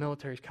that the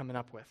military is coming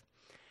up with.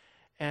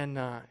 And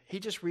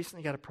he just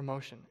recently got a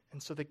promotion.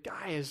 And so the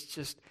guy is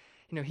just,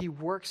 he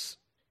works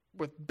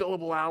with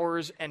billable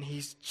hours, and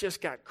he's just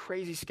got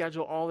crazy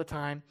schedule all the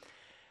time.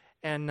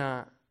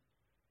 And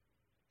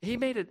he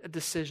made a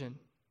decision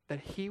that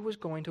he was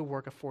going to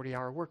work a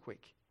 40-hour work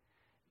week.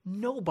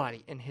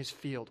 Nobody in his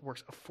field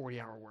works a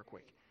 40-hour work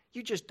week.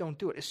 You just don't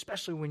do it,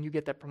 especially when you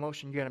get that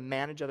promotion. You got to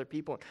manage other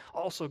people and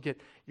also get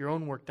your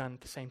own work done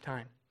at the same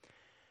time.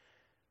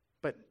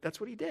 But that's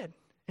what he did. And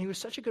he was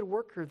such a good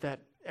worker that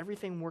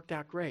everything worked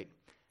out great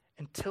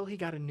until he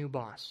got a new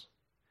boss.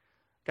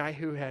 Guy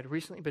who had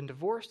recently been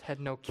divorced, had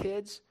no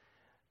kids,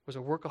 was a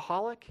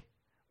workaholic,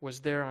 was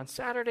there on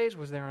Saturdays,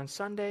 was there on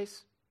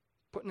Sundays,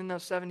 putting in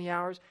those 70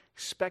 hours,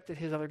 expected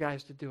his other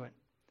guys to do it.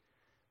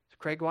 So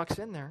Craig walks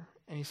in there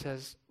and he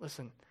says,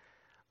 listen,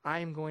 I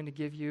am going to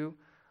give you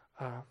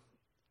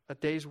a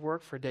day's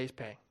work for a day's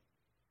pay.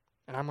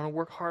 And I'm going to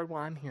work hard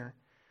while I'm here,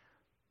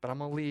 but I'm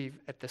going to leave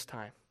at this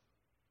time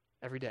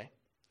every day.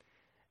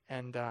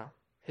 And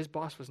his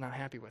boss was not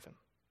happy with him.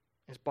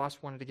 His boss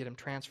wanted to get him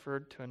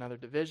transferred to another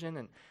division,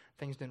 and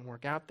things didn't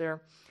work out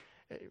there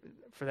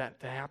for that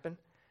to happen.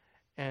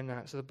 And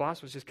so the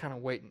boss was just kind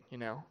of waiting, You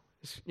know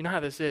how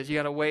this is. You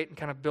got to wait and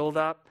kind of build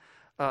up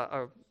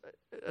a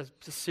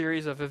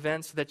series of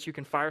events so that you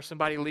can fire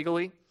somebody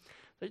legally.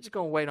 They're just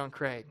going to wait on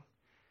Craig.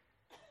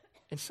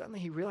 And suddenly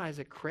he realized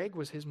that Craig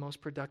was his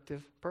most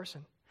productive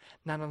person.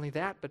 Not only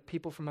that, but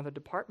people from other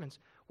departments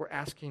were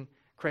asking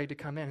Craig to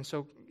come in. And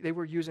so they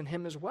were using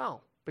him as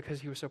well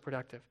because he was so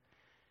productive.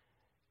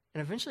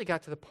 And eventually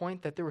got to the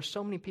point that there were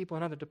so many people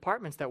in other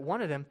departments that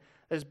wanted him,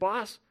 that his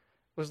boss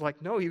was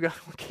like, no, you got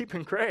to keep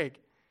in Craig.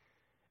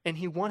 And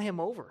he won him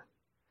over.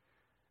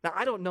 Now,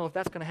 I don't know if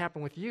that's going to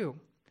happen with you,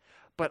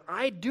 but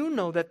I do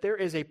know that there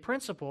is a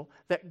principle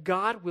that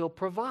God will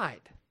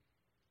provide.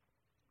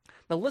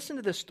 Now, listen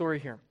to this story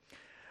here.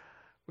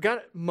 We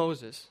got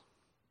Moses,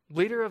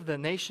 leader of the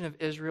nation of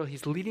Israel.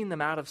 He's leading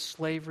them out of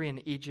slavery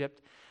in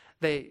Egypt.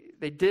 They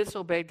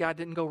disobeyed God,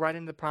 didn't go right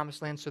into the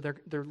promised land, so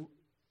they're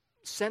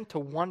sent to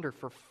wander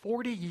for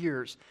 40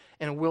 years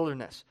in a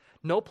wilderness.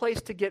 No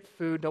place to get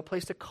food, no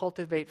place to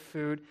cultivate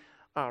food,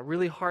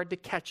 really hard to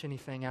catch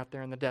anything out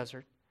there in the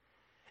desert.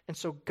 And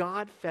so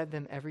God fed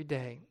them every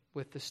day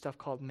with this stuff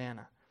called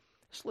manna.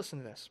 Just listen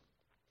to this.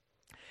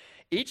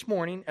 Each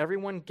morning,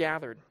 everyone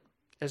gathered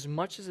as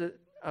much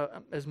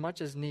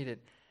as needed,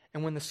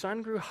 and when the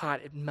sun grew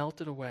hot, it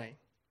melted away.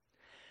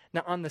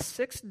 Now on the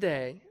 6th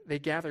day, they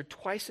gathered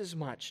twice as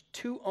much,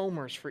 2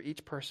 omers for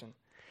each person.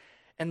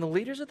 And the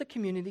leaders of the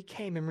community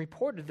came and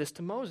reported this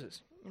to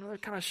Moses. They're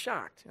kind of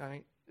shocked.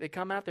 They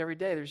come out there every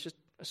day. There's just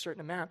a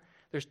certain amount.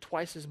 There's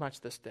twice as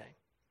much this day.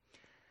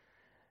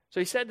 So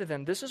he said to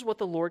them, this is what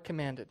the Lord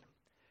commanded.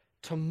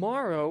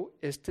 Tomorrow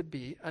is to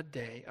be a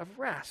day of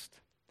rest,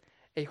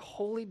 a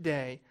holy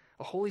day,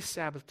 a holy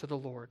Sabbath to the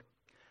Lord.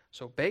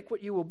 So bake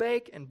what you will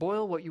bake and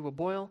boil what you will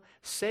boil.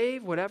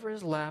 Save whatever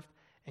is left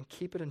and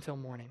keep it until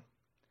morning.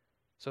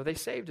 So they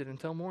saved it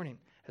until morning,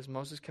 as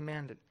Moses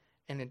commanded,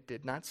 and it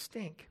did not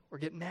stink or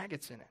get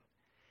maggots in it.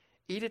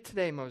 Eat it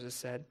today, Moses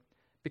said,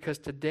 because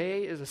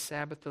today is a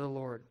Sabbath to the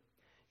Lord.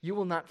 You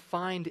will not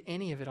find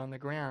any of it on the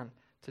ground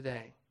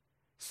today.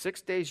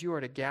 6 days you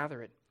are to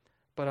gather it,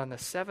 but on the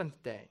 7th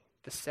day,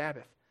 the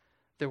Sabbath,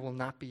 there will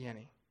not be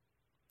any.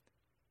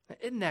 Now,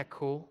 isn't that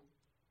cool?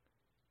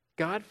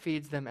 God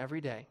feeds them every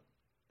day.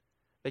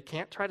 They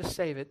can't try to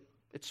save it.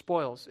 It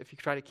spoils if you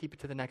try to keep it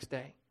to the next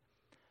day.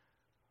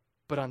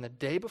 But on the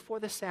day before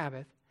the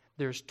Sabbath,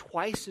 there's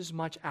twice as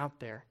much out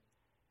there,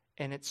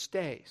 and it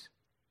stays.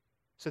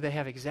 So they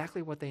have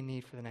exactly what they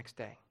need for the next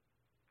day.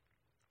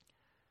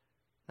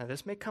 Now,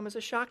 this may come as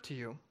a shock to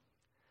you,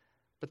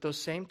 but those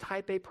same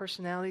type A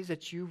personalities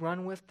that you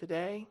run with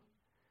today,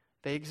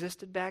 they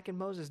existed back in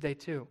Moses' day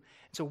too.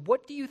 So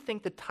what do you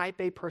think the type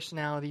A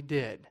personality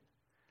did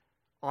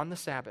on the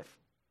Sabbath?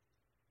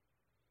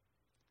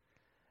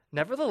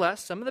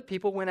 Nevertheless, some of the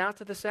people went out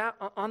to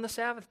on the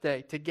Sabbath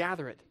day to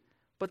gather it,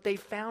 but they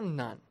found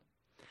none.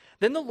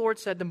 Then the Lord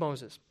said to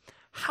Moses,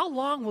 how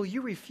long will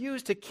you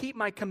refuse to keep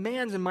my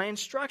commands and my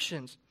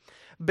instructions?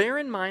 Bear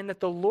in mind that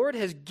the Lord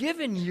has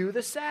given you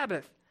the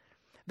Sabbath.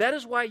 That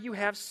is why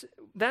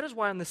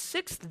on the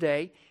 6th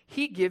day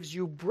he gives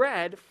you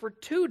bread for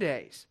 2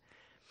 days.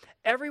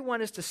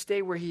 Everyone is to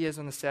stay where he is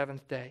on the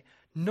 7th day.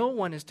 No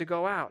one is to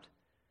go out.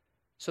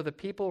 So the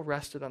people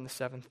rested on the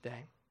 7th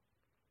day.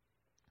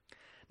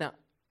 Now,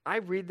 I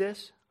read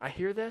this, I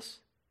hear this,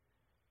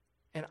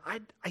 and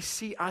I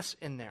see us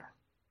in there.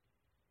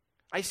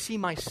 I see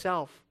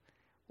myself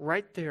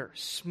right there,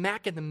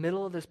 smack in the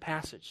middle of this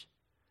passage.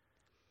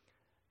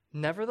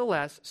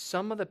 Nevertheless,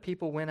 some of the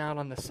people went out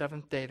on the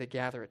 7th day to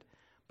gather it,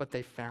 but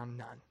they found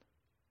none.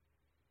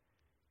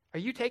 Are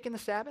you taking the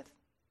Sabbath?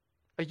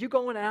 Are you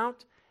going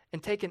out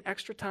and taking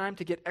extra time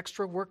to get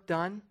extra work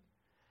done?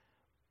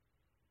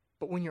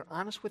 But when you're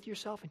honest with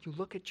yourself and you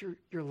look at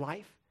your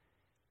life,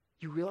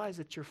 you realize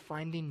that you're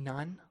finding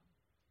none.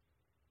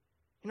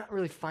 You're not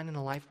really finding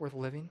a life worth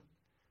living.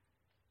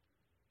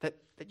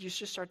 That you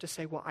just start to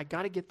say, well, I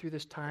got to get through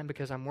this time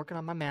because I'm working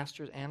on my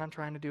master's and I'm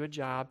trying to do a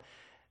job.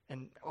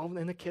 And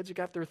the kids have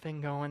got their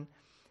thing going.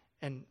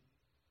 And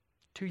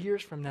 2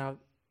 years from now,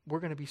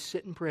 we're going to be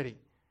sitting pretty.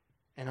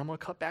 And I'm going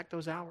to cut back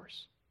those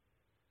hours.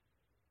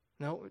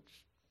 No,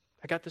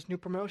 I got this new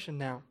promotion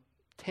now.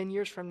 10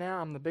 years from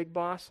now, I'm the big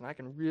boss and I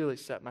can really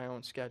set my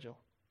own schedule.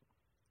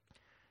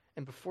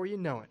 And before you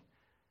know it,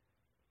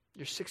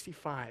 you're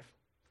 65,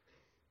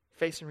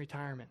 facing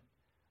retirement,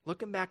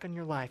 looking back on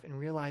your life and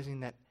realizing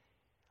that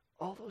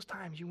all those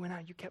times you went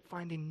out, you kept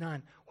finding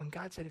none. When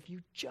God said, if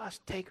you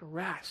just take a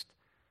rest,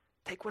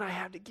 take what I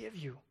have to give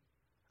you.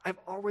 I've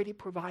already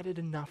provided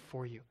enough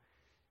for you.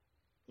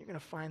 You're going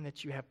to find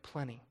that you have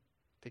plenty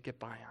to get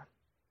by on.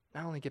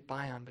 Not only get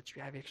by on, but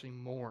you have actually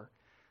more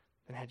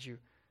than had you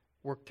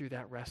worked through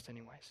that rest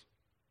anyways.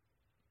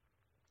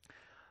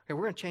 Okay,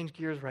 we're going to change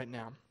gears right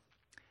now.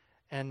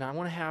 And I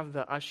want to have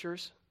the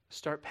ushers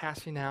start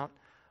passing out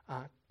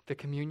the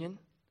communion.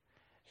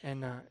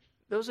 And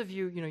those of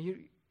you, you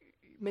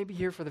may be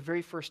here for the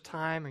very first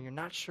time, or you're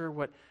not sure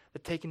what the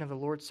taking of the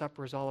Lord's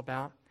Supper is all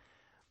about,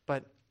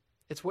 but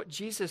it's what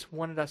Jesus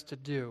wanted us to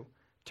do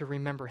to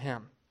remember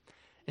him.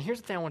 And here's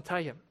the thing I want to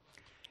tell you.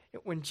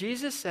 When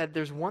Jesus said,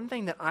 there's one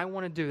thing that I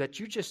want to do,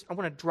 I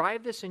want to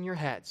drive this in your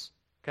heads,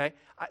 okay?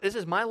 This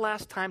is my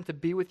last time to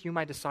be with you,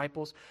 my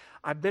disciples.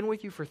 I've been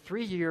with you for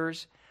 3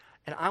 years,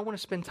 and I want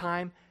to spend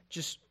time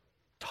just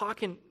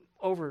talking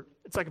over.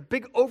 It's like a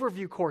big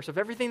overview course of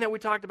everything that we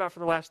talked about for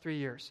the last 3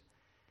 years.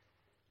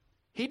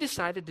 He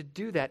decided to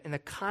do that in the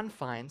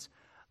confines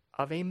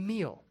of a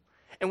meal.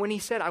 And when he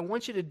said, I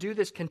want you to do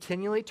this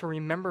continually to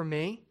remember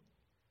me,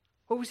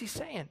 what was he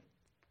saying?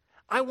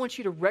 I want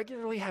you to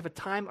regularly have a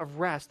time of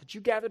rest, that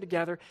you gather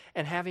together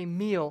and have a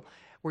meal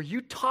where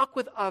you talk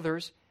with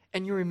others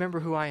and you remember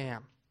who I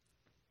am.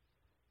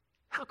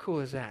 How cool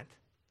is that?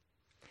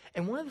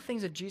 And one of the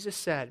things that Jesus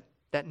said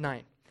that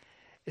night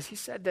is he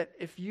said that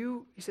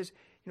he says,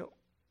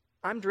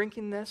 I'm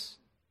drinking this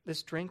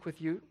drink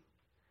with you,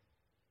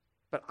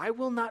 but I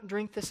will not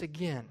drink this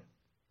again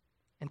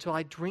until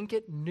I drink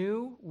it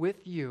new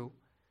with you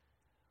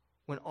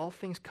when all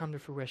things come to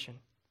fruition.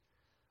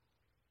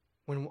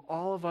 When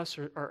all of us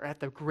are at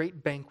the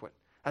great banquet.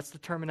 That's the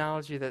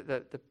terminology,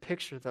 the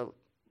picture, the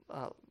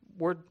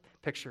word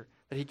picture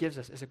that he gives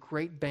us is a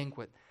great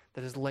banquet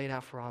that is laid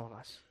out for all of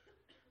us,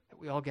 that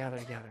we all gather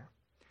together.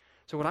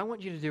 So what I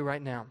want you to do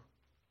right now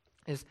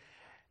is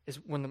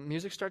when the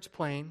music starts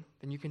playing,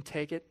 then you can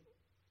take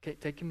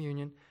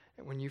communion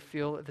when you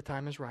feel that the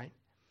time is right.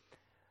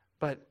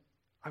 But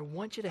I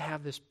want you to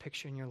have this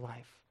picture in your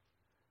life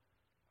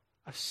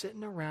of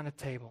sitting around a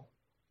table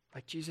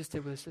like Jesus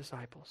did with his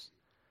disciples,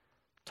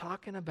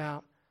 talking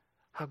about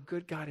how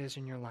good God is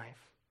in your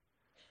life.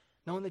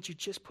 Knowing that you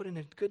just put in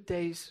a good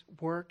day's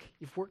work,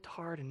 you've worked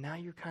hard, and now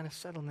you're kind of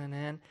settling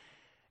in,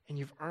 and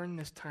you've earned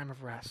this time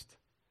of rest.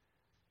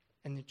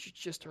 And that you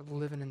just are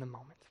living in the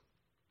moment.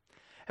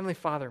 Heavenly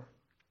Father,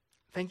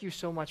 thank you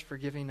so much for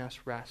giving us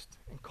rest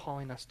and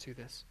calling us to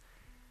this.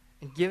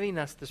 And giving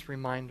us this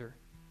reminder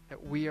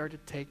that we are to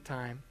take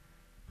time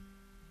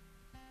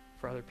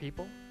for other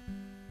people,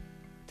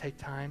 take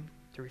time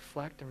to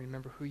reflect and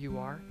remember who you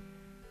are,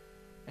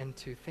 and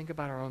to think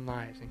about our own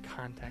lives in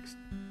context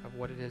of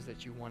what it is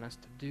that you want us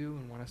to do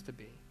and want us to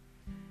be.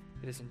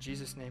 It is in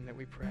Jesus' name that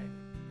we pray.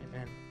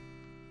 Amen.